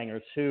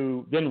 gangbangers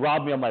who then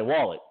robbed me of my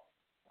wallet,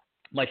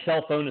 my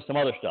cell phone, and some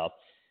other stuff.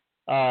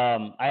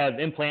 I have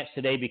implants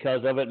today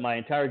because of it. My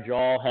entire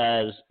jaw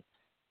has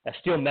a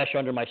steel mesh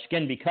under my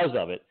skin because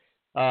of it.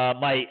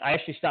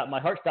 My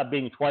heart stopped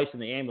beating twice in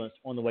the ambulance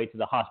on the way to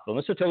the hospital.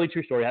 And this is a totally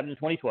true story. It happened in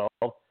 2012.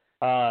 It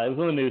was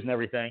on the news and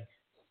everything.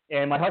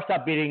 And my heart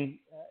stopped beating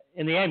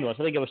in the ambulance.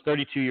 I think I was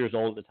 32 years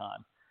old at the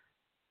time.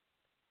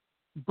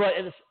 But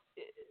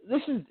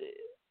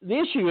the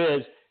issue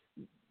is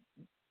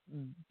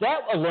that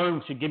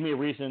alone should give me a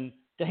reason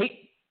to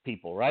hate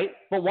people, right?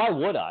 But why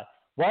would I?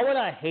 Why would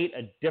I hate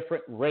a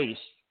different race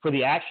for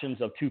the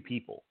actions of two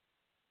people?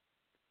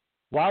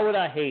 Why would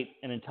I hate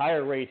an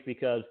entire race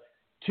because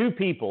two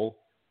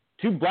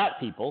black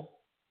people,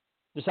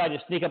 decide to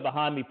sneak up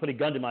behind me, put a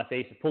gun to my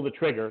face, and pull the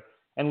trigger,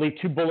 and leave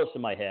 2 bullets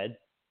in my head,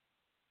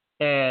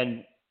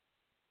 and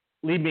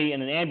leave me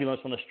in an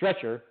ambulance on a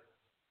stretcher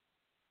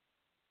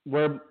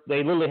where they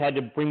literally had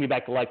to bring me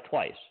back to life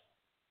twice.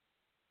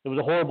 It was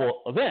a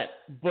horrible event,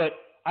 but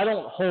I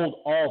don't hold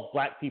all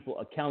black people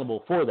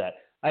accountable for that.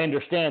 I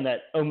understand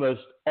that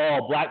almost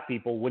all black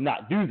people would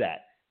not do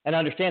that. And I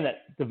understand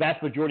that the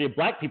vast majority of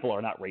black people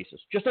are not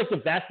racist, just like the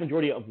vast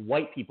majority of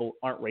white people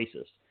aren't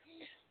racist.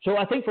 So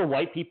I think for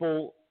white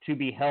people to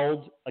be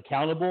held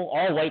accountable,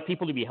 all white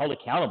people to be held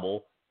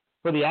accountable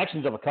for the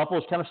actions of a couple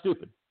is kind of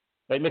stupid.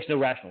 It makes no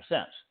rational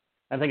sense.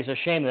 I think it's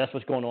a shame that's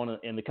what's going on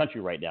in the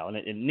country right now, and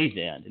it needs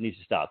to end. It needs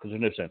to stop because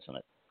there's no sense in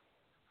it.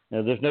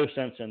 There's no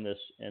sense in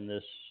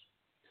this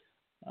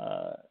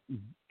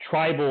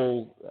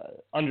tribal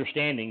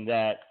understanding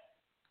that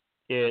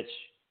it's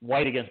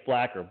white against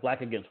black or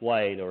black against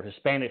white or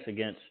Hispanics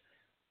against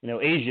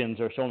Asians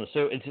or so on and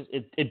so.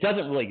 It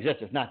doesn't really exist.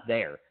 It's not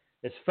there.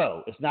 It's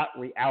faux. It's not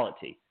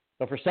reality.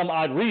 But for some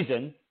odd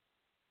reason,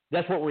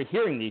 that's what we're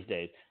hearing these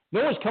days.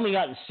 No one's coming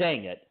out and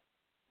saying it,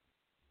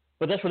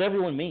 but that's what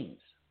everyone means.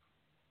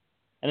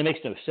 And it makes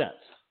no sense.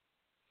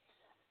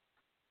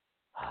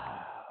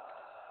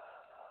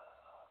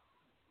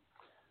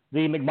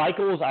 The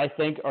McMichaels, I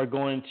think, are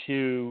going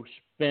to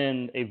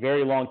spend a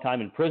very long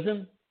time in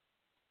prison.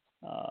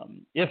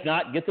 If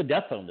not, get the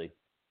death penalty.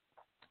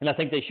 And I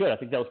think they should. I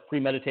think that was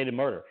premeditated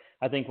murder.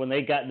 I think when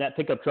they got in that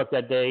pickup truck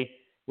that day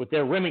with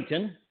their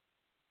Remington,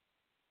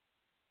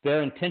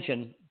 their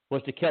intention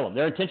was to kill him.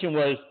 Their intention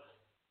was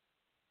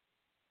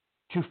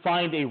to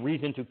find a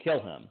reason to kill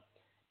him.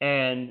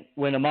 And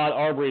when Ahmaud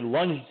Arbury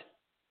lunged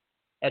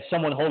at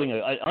someone holding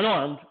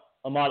unarmed,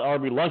 Ahmaud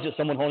Arbury lunged at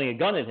someone holding a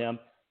gun at him,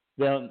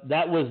 then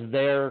that was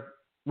their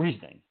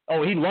reasoning.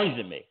 Oh, he lunged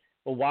at me.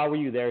 Well, why were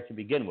you there to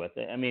begin with?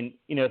 I mean,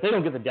 if they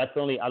don't get the death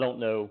penalty, I don't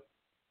know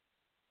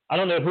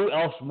who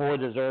else more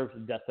deserves the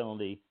death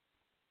penalty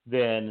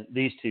than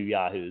these two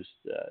yahoos,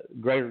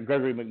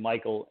 Gregory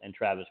McMichael and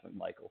Travis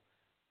McMichael.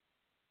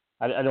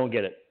 I don't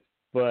get it.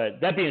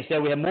 But that being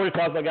said, we have more to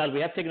talk about, guys.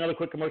 We have to take another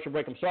quick commercial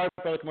break. I'm sorry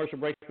for the commercial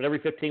break, but every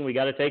 15 we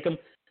got to take them.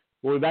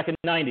 We'll be back in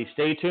 90.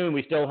 Stay tuned.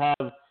 We still have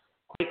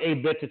quite a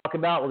bit to talk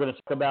about. We're going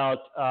to talk about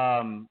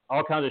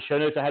all kinds of show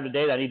notes I have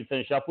today that I need to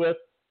finish up with.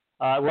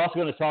 We're also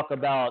going to talk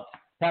about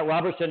Pat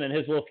Robertson and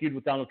his little feud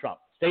with Donald Trump.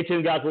 Stay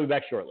tuned, guys. We'll be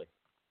back shortly.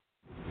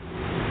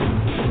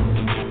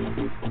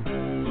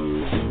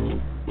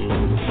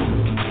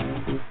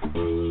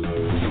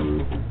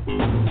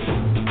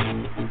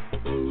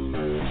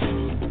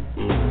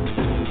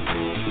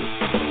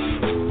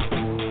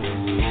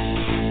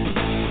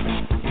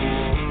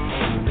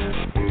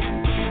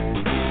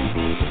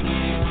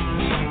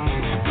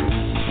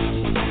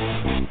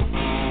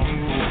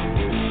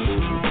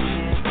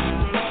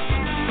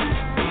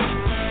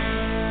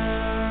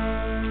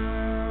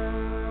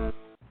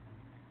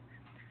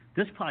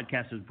 This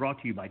podcast is brought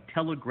to you by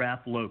Telegraph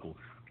Local,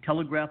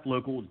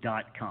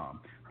 telegraphlocal.com,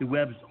 the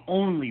web's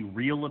only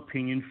real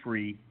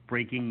opinion-free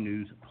breaking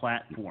news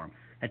platform.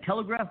 At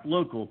Telegraph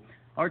Local,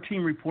 our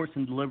team reports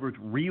and delivers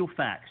real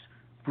facts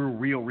for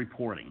real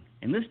reporting.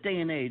 In this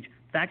day and age,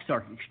 facts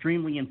are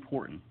extremely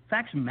important.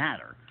 Facts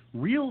matter.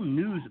 Real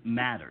news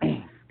matters.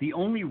 The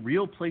only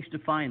real place to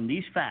find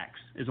these facts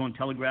is on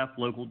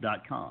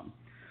telegraphlocal.com.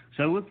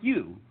 So if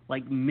you,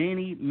 like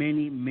many,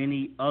 many,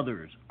 many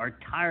others, are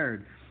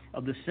tired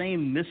of the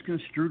same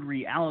misconstrued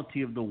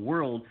reality of the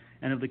world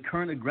and of the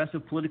current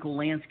aggressive political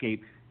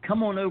landscape,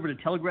 come on over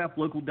to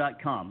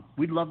telegraphlocal.com.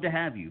 We'd love to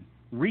have you.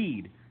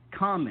 Read,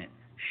 comment,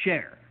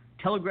 share.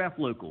 Telegraph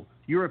Local,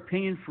 your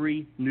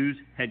opinion-free news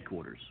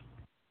headquarters.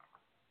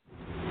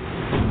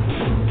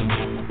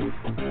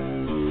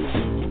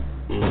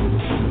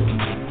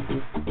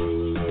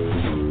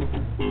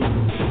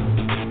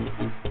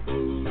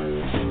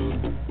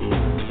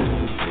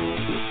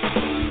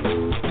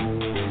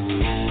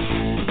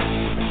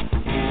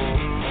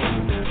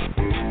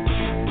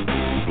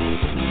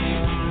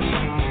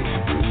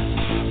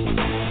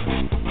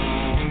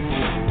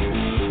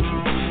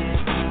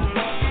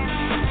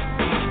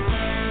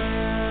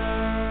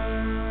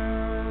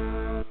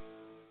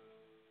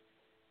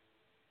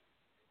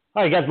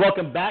 All right, guys,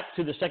 welcome back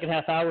to the second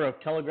half hour of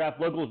Telegraph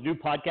Local's new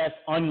podcast,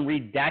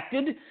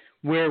 Unredacted,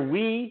 where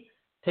we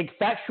take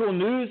factual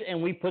news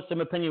and we put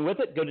some opinion with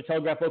it. Go to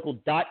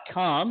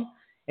telegraphlocal.com,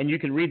 and you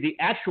can read the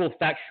actual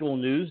factual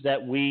news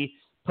that we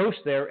post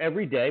there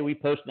every day. We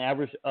post an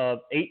average of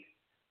 8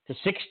 to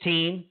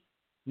 16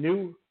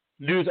 new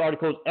news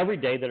articles every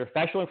day that are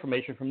factual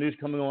information from news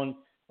coming on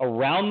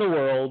around the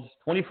world,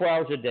 24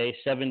 hours a day,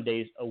 7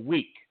 days a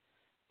week.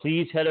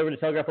 Please head over to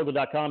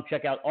telegraphlocal.com,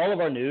 check out all of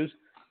our news.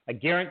 I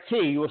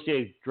guarantee you will see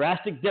a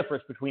drastic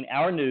difference between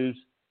our news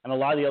and a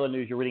lot of the other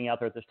news you're reading out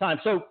there at this time.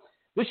 So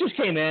this just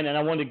came in, and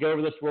I wanted to go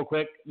over this real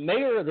quick. The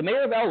mayor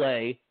of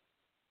L.A.,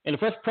 in a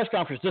press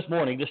conference this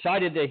morning,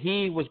 decided that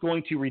he was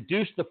going to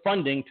reduce the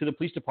funding to the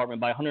police department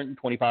by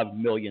 $125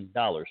 million,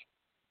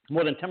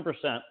 more than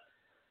 10%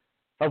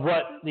 of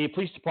what the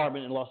police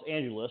department in Los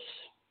Angeles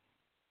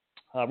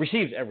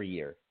receives every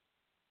year.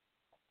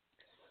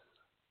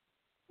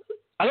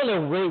 I don't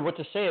know really what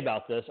to say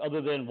about this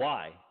other than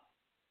why.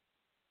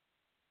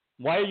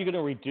 Why are you going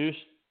to reduce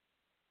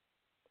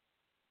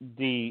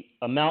the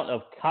amount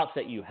of cops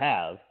that you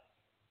have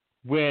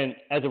when,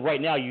 as of right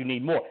now, you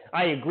need more?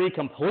 I agree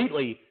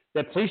completely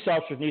that police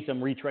officers need some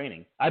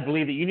retraining. I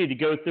believe that you need to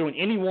go through, and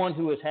anyone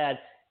who has had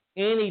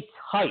any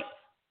type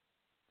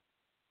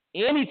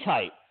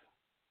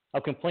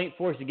of complaint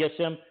forced against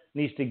them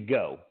needs to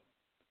go.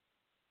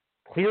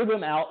 Clear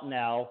them out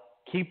now,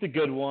 keep the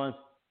good ones,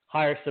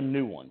 hire some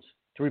new ones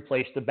to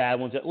replace the bad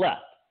ones that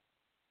left.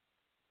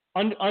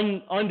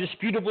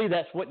 Undisputably,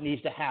 that's what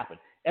needs to happen.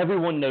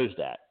 Everyone knows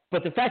that.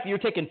 But the fact that you're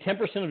taking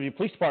 10% of your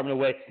police department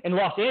away in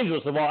Los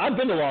Angeles, of all, I've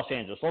been to Los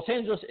Angeles. Los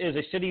Angeles is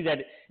a city that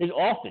is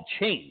off the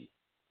chain.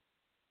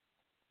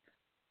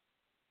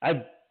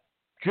 I've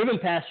driven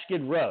past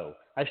Skid Row.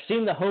 I've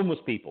seen the homeless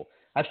people.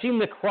 I've seen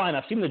the crime.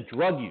 I've seen the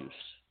drug use.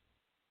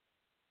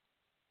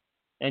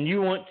 And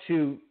you want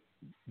to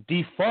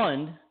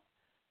defund,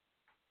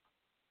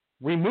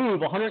 remove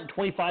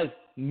 $125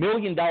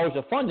 million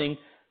of funding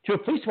to a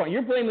police department.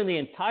 You're blaming the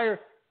entire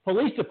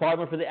police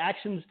department for the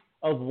actions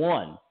of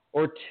one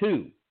or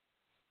two.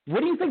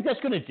 What do you think that's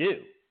going to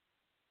do?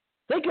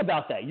 Think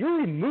about that. You're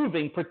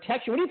removing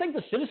protection. What are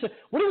the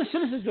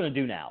citizens going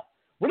to do now?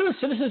 What are the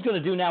citizens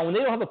going to do now when they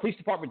don't have a police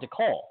department to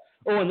call?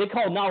 Or when they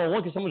call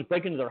 911 because someone's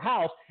breaking into their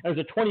house and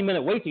there's a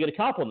 20-minute wait to get a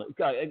cop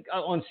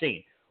on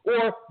scene.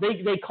 Or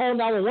they call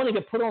 911 and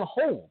get put on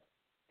hold.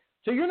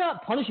 So you're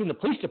not punishing the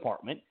police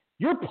department.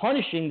 You're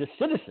punishing the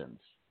citizens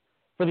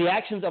for the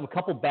actions of a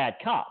couple bad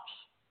cops.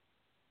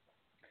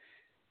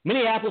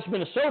 Minneapolis,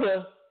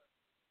 Minnesota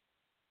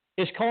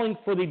is calling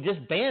for the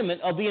disbandment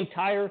of the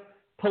entire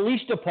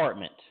police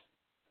department.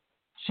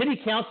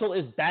 City council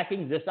is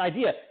backing this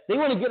idea. They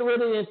want to get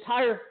rid of the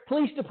entire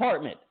police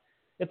department.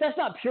 If that's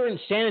not pure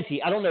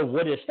insanity, I don't know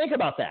what is. Think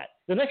about that.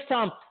 The next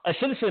time a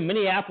citizen in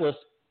Minneapolis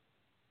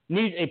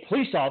needs a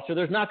police officer,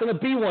 there's not going to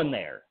be one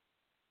there.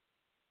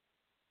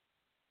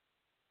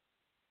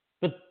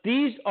 But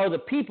these are the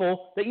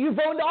people that you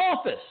vote into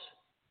office.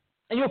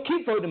 And you'll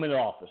keep voting them into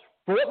office.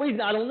 For what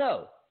reason, I don't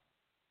know.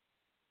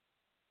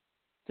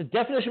 It's the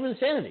definition of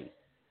insanity.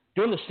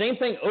 Doing the same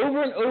thing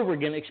over and over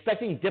again,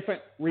 expecting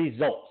different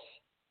results.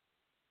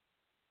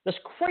 That's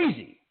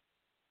crazy.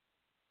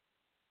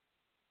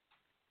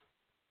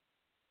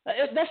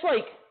 That's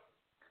like,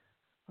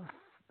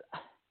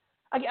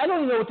 I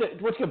don't even know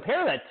what to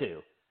compare that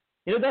to.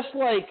 You know, that's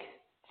like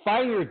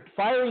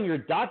firing your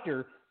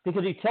doctor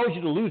because he tells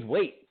you to lose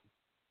weight.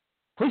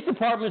 Police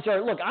departments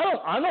are, look, I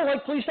don't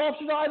like police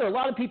officers either. A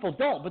lot of people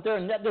don't, but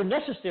they're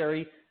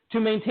necessary to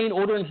maintain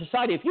order in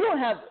society. If you don't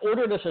have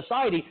order in a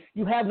society,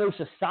 you have no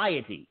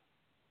society.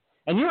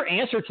 And your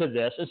answer to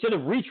this, instead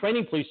of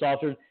retraining police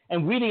officers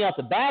and weeding out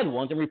the bad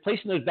ones and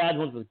replacing those bad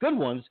ones with good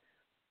ones,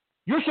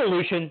 your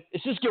solution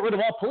is just get rid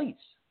of all police.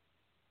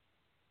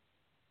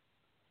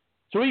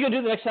 So what are you going to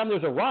do the next time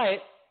there's a riot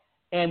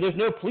and there's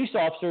no police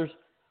officers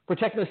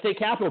protecting the state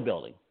capitol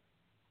building?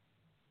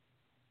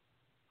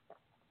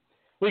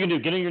 What are you going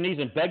to do, get on your knees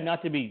and beg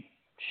not to be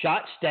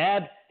shot,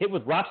 stabbed, hit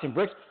with rocks and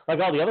bricks like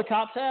all the other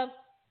cops have?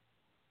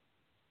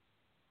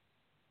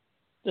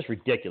 Just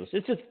ridiculous.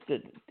 It's just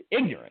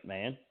ignorant,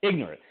 man.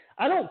 Ignorant.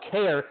 I don't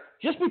care.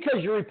 Just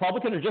because you're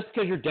Republican or just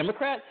because you're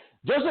Democrat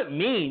doesn't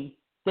mean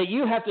that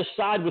you have to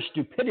side with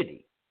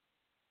stupidity.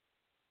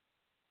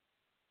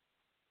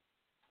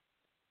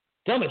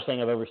 Dumbest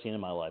thing I've ever seen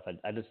in my life.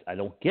 I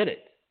don't get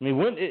it. I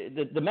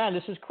mean, the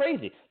madness is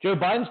crazy. Joe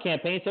Biden's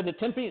campaign said that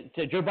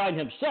Joe Biden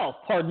himself,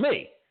 pardon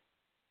me,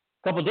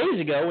 a couple of days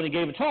ago when he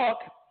gave a talk,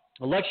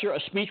 a lecture, a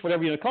speech,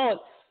 whatever you want to call it,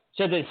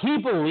 said that he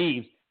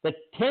believes that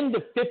 10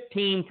 to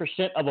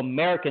 15% of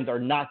Americans are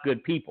not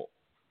good people.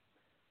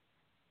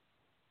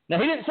 Now,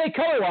 he didn't say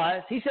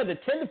color-wise. He said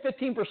that 10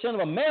 to 15% of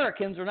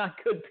Americans are not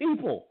good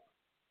people.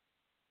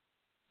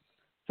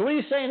 So what are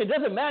you saying? It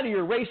doesn't matter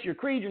your race, your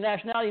creed, your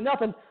nationality,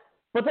 nothing,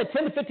 but that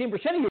 10 to 15% of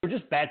you are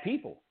just bad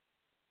people.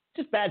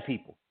 Just bad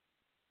people.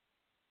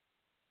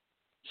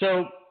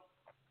 So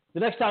the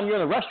next time you're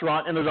in a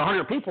restaurant and there's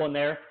 100 people in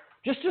there,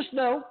 just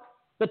know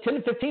that 10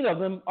 to 15 of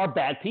them are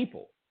bad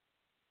people.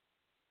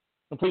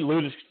 Complete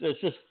lunacy. It's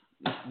just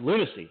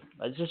lunacy.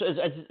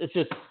 It's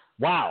just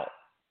wow.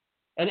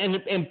 And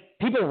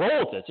people roll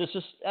with it. It's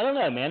just, I don't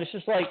know, man.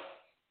 It's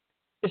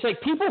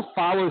like people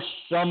follow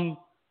some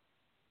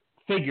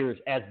figures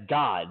as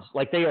gods,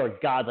 like they are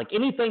gods. Like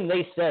anything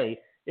they say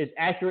is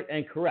accurate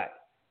and correct.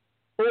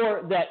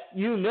 Or that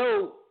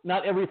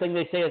not everything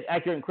they say is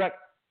accurate and correct,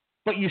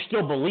 but you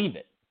still believe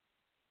it.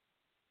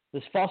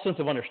 This false sense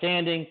of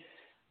understanding,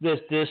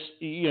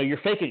 you're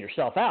faking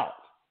yourself out,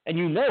 and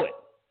you know it.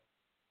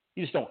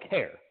 You just don't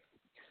care.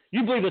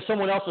 You believe that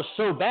someone else is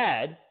so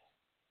bad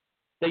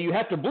that you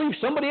have to believe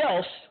somebody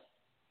else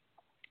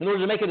in order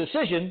to make a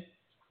decision,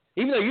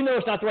 even though you know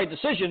it's not the right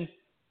decision,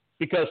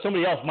 because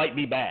somebody else might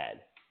be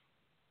bad.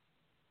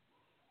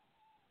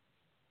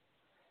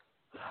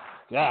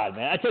 God,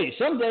 man, I tell you,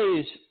 some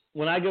days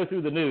when I go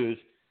through the news,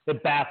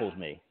 it baffles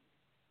me.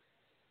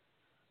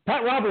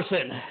 Pat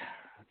Robertson,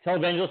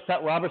 televangelist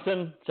Pat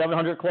Robertson,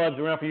 700 clubs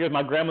around for years.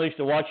 My grandmother used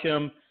to watch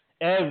him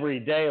every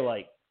day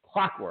like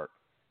clockwork.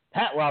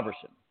 Pat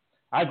Robertson.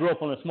 I grew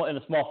up in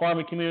a small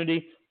farming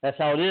community. That's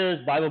how it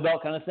is, Bible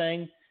Belt kind of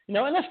thing.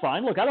 And that's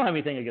fine. Look, I don't have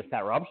anything against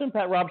Pat Robertson.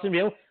 Pat Robertson,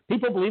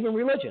 people believe in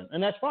religion,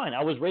 and that's fine.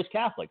 I was raised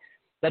Catholic.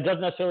 That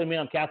doesn't necessarily mean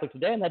I'm Catholic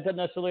today, and that doesn't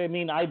necessarily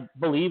mean I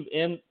believe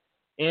in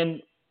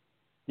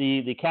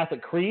the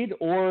Catholic creed,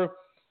 or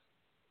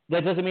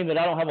that doesn't mean that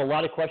I don't have a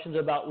lot of questions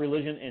about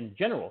religion in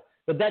general.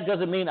 But that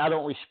doesn't mean I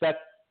don't respect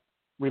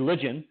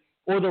religion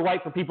or the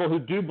right for people who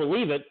do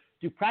believe it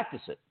to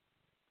practice it.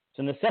 It's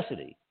a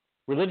necessity.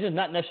 Religion is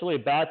not necessarily a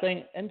bad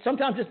thing, and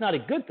sometimes it's not a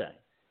good thing.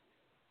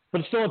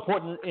 But it's still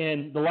important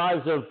in the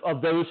lives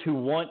of those who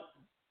want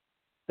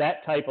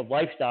that type of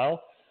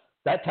lifestyle,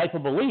 that type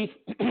of belief.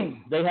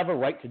 They have a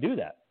right to do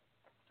that.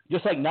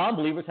 Just like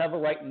non-believers have a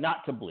right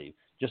not to believe.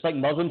 Just like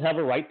Muslims have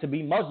a right to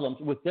be Muslims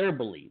with their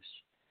beliefs.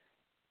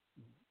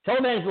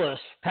 Televangelist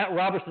Pat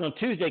Robertson on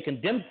Tuesday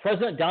condemned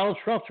President Donald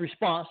Trump's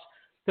response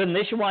to the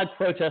nationwide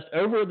protest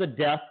over the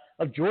death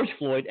of George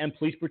Floyd and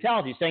police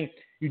brutality, saying,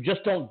 "You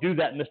just don't do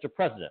that, Mr.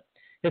 President."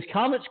 His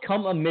comments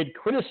come amid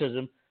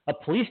criticism of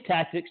police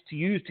tactics to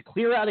use to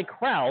clear out a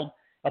crowd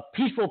of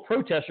peaceful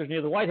protesters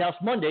near the White House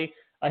Monday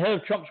ahead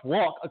of Trump's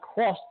walk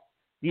across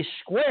the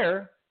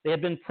square they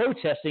had been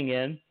protesting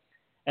in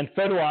and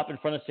photo op in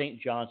front of St.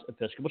 John's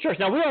Episcopal Church.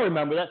 Now, we all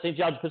remember that St.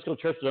 John's Episcopal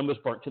Church was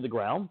almost burnt to the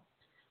ground.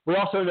 We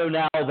also know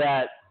now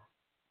that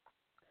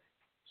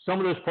some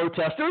of those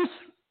protesters,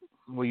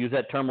 we'll use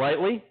that term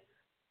lightly,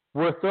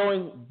 were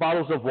throwing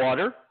bottles of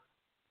water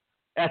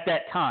at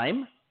that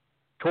time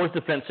towards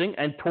the fencing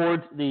and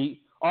towards the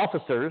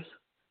officers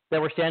that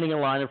were standing in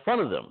line in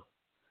front of them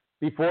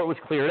before it was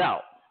cleared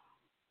out.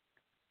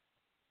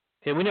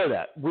 Okay, we know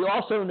that. We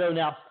also know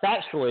now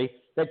factually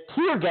that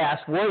tear gas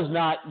was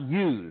not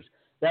used.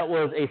 That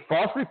was a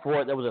false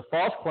report. That was a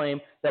false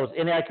claim. That was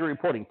inaccurate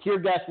reporting. Tear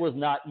gas was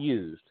not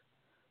used.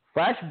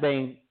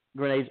 Flashbang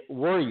grenades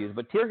were used,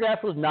 but tear gas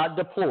was not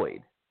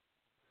deployed.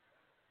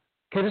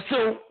 Okay,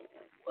 so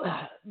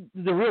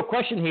the real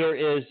question here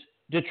is,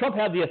 did Trump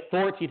have the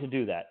authority to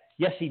do that?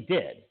 Yes, he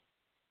did.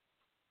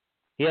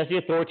 He has the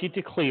authority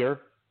to clear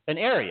an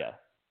area,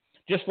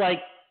 just like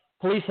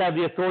police have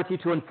the authority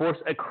to enforce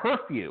a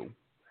curfew,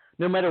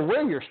 no matter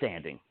where you're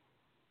standing.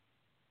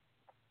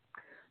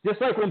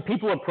 Just like when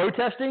people are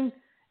protesting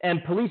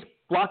and police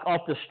block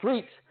off the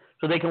streets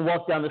so they can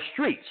walk down the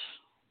streets,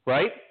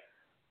 right?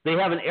 They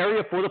have an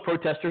area for the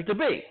protesters to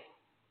be.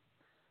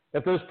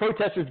 If those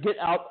protesters get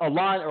out a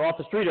line or off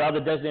the street or out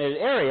of the designated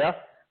area,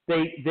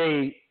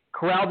 they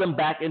corral them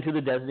back into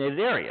the designated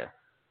area.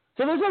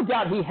 So there's no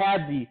doubt he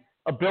had the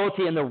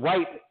ability and the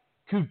right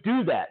to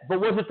do that. But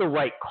was it the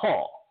right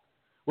call?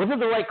 Was it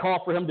the right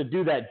call for him to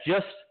do that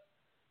just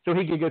so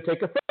he could go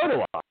take a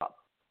photo op?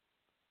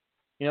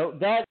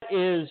 That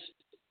is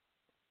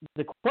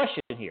the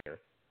question here.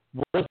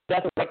 Was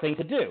that the right thing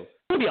to do?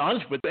 To be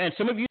honest with you, and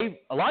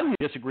a lot of you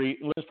disagree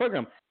with this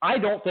program, I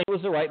don't think it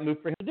was the right move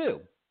for him to do.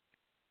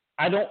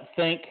 I don't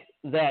think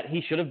that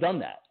he should have done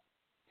that.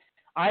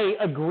 I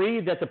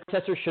agree that the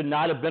protesters should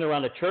not have been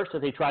around a church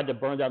that they tried to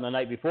burn down the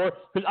night before,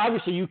 because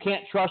obviously you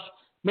can't trust,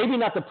 maybe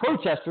not the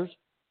protesters,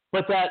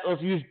 but that,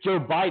 let's use Joe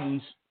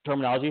Biden's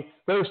terminology,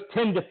 those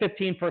 10 to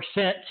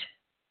 15%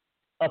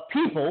 of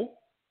people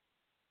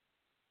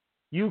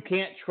you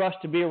can't trust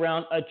to be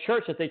around a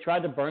church that they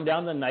tried to burn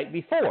down the night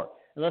before.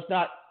 And let's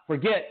not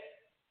forget,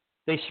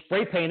 they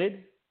spray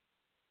painted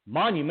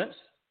monuments,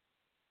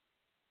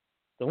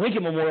 the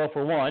Lincoln Memorial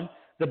for one,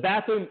 the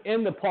bathroom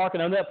in the park,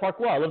 and I know that park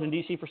well. I lived in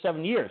D.C. for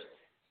 7 years.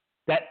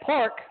 That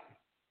park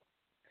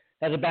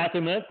has a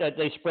bathroom in it that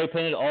they spray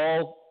painted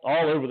all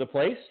over the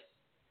place.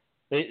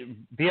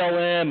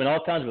 BLM and all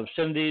kinds of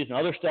obscenities and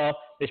other stuff,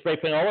 they spray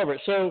painted all over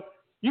it. So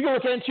you can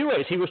look at it in two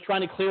ways. He was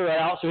trying to clear it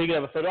out so he could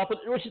have a photo op,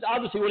 which is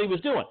obviously what he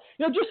was doing.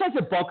 Just like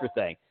the bunker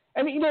thing.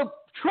 I mean,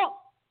 Trump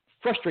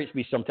frustrates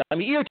me sometimes. I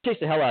mean, he irritates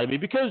the hell out of me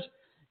because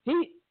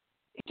he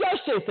does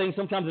say things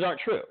sometimes that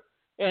aren't true.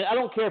 And I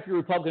don't care if you're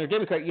Republican or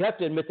Democrat, you have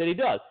to admit that he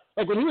does.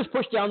 Like when he was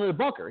pushed down to the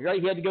bunker,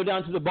 right? He had to go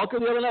down to the bunker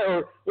the other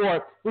night,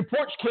 or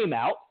reports came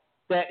out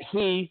that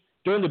he,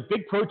 during the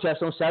big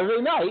protest on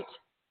Saturday night,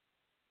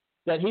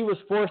 that he was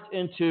forced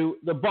into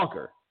the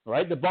bunker,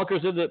 right? The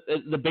bunkers are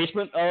the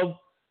basement of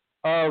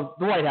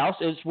the White House.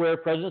 Is where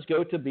presidents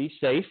go to be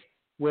safe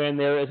when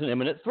there is an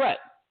imminent threat.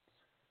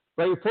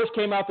 But reports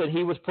came out that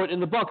he was put in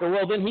the bunker.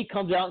 Well, then he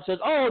comes out and says,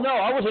 "Oh, no,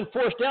 I wasn't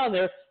forced down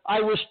there. I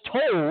was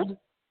told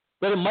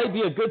that it might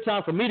be a good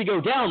time for me to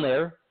go down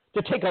there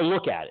to take a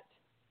look at it.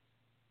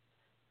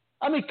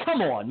 I mean,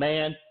 come on,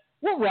 man.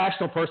 What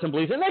rational person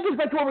believes it? And that goes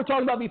back to what we were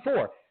talking about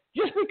before.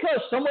 Just because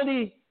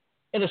somebody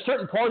in a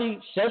certain party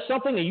says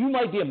something and you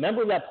might be a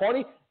member of that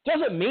party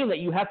doesn't mean that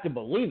you have to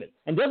believe it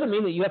and doesn't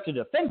mean that you have to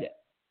defend it.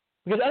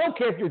 Because I don't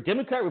care if you're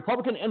Democrat,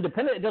 Republican,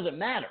 Independent, it doesn't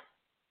matter.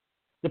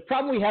 The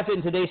problem we have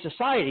in today's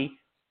society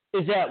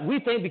is that we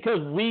think because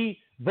we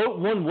vote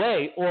one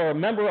way or are a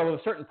member of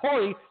a certain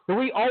party that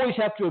we always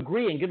have to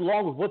agree and get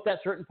along with what that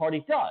certain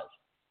party does.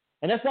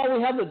 And that's why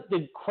we have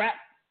the crap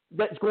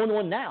that's going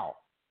on now.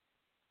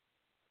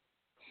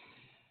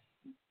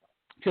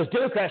 Because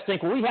Democrats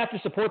think, well, we have to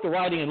support the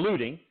rioting and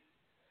looting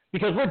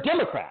because we're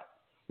Democrat.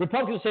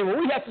 Republicans say, well,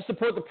 we have to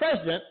support the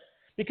president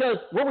because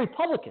we're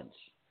Republicans.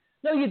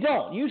 No, you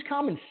don't. Use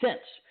common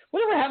sense.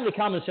 Whatever happened to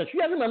common sense? You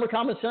guys remember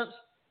common sense?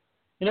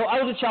 You know,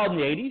 I was a child in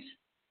the 80s.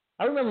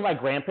 I remember my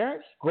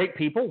grandparents, great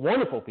people,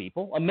 wonderful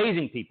people,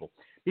 amazing people.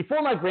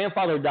 Before my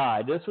grandfather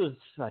died, this was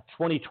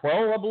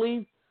 2012, I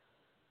believe,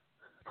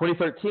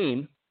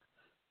 2013,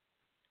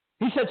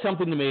 he said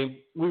something to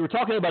me. We were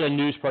talking about a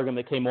news program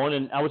that came on,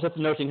 and I was at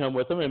the nursing home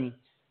with him, and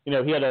you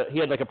know, he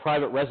had like a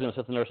private residence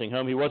at the nursing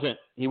home. He wasn't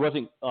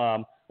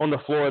on the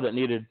floor that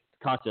needed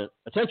constant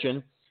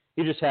attention.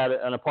 He just had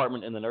an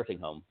apartment in the nursing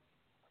home.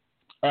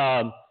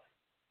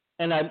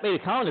 And I made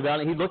a comment about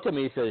it. He looked at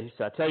me. He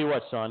said, "I tell you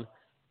what, son,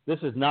 this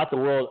is not the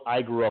world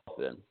I grew up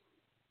in."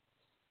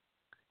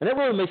 And that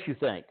really makes you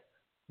think: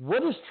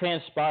 what has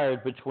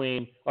transpired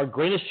between our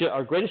greatest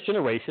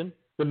generation,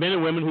 the men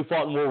and women who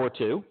fought in World War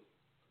II,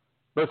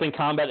 both in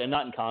combat and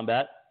not in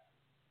combat,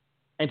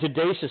 and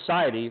today's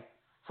society,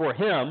 for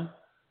him,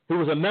 who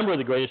was a member of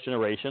the greatest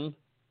generation,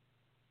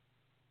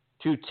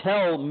 to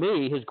tell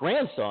me, his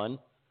grandson,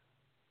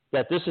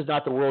 that this is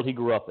not the world he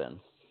grew up in.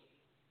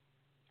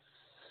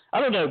 I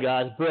don't know,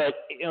 guys, but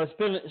you know,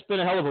 it's been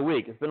a hell of a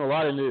week. It's been a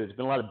lot of news. It's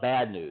been a lot of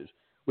bad news.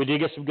 We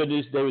did get some good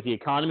news today with the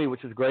economy,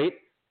 which was great.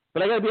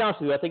 But I got to be honest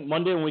with you. I think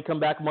Monday, when we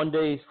come back for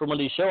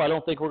Monday's show, I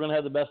don't think we're going to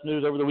have the best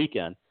news over the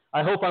weekend.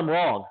 I hope I'm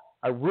wrong.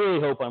 I really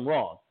hope I'm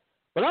wrong.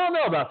 But I don't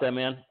know about that,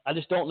 man. I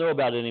just don't know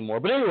about it anymore.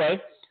 But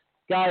anyway,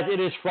 guys,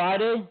 it is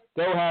Friday.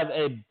 Go have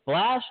a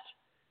blast.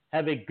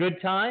 Have a good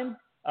time.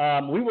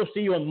 We will see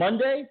you on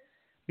Monday.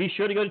 Be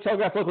sure to go to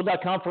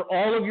telegraphlocal.com for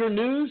all of your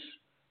news.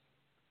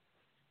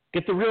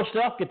 Get the real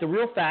stuff. Get the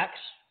real facts.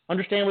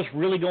 Understand what's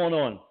really going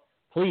on.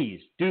 Please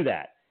do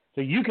that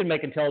so you can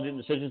make intelligent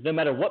decisions no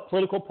matter what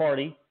political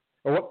party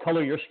or what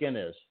color your skin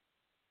is.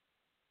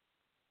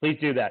 Please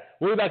do that.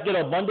 We'll be back again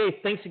on Monday.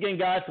 Thanks again,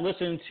 guys, for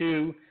listening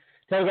to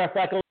Telegraph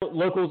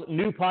Local's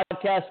new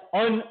podcast,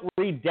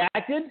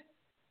 Unredacted.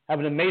 Have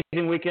an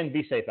amazing weekend.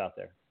 Be safe out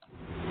there.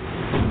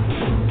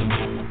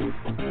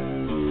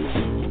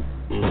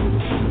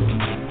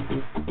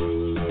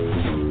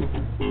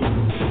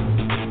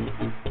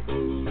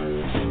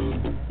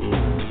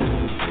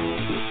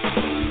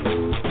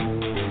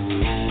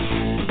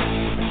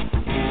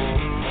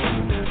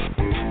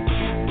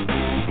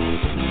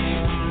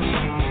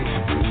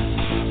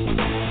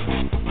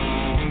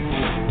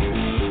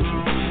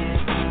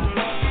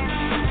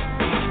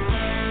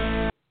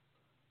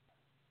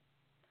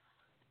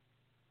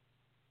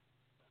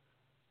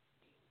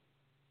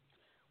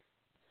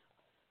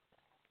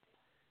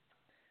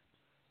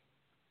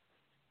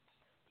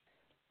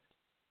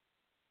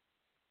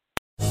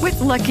 With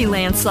Lucky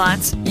Land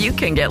Slots, you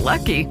can get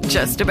lucky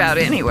just about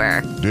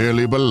anywhere.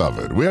 Dearly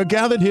beloved, we are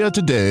gathered here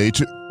today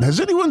to...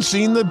 Has anyone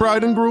seen the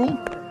bride and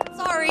groom?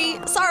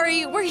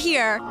 Sorry, we're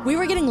here. We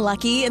were getting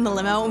lucky in the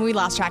limo and we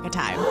lost track of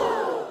time.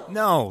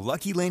 No,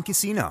 Lucky Land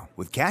Casino,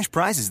 with cash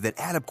prizes that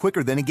add up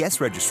quicker than a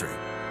guest registry.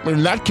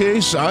 In that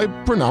case, I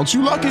pronounce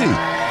you lucky.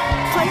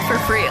 Play for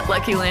free at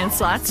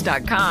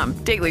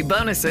LuckyLandSlots.com. Daily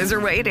bonuses are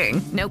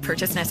waiting. No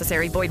purchase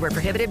necessary. Void where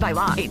prohibited by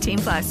law.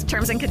 18+.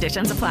 Terms and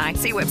conditions apply.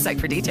 See website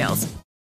for details.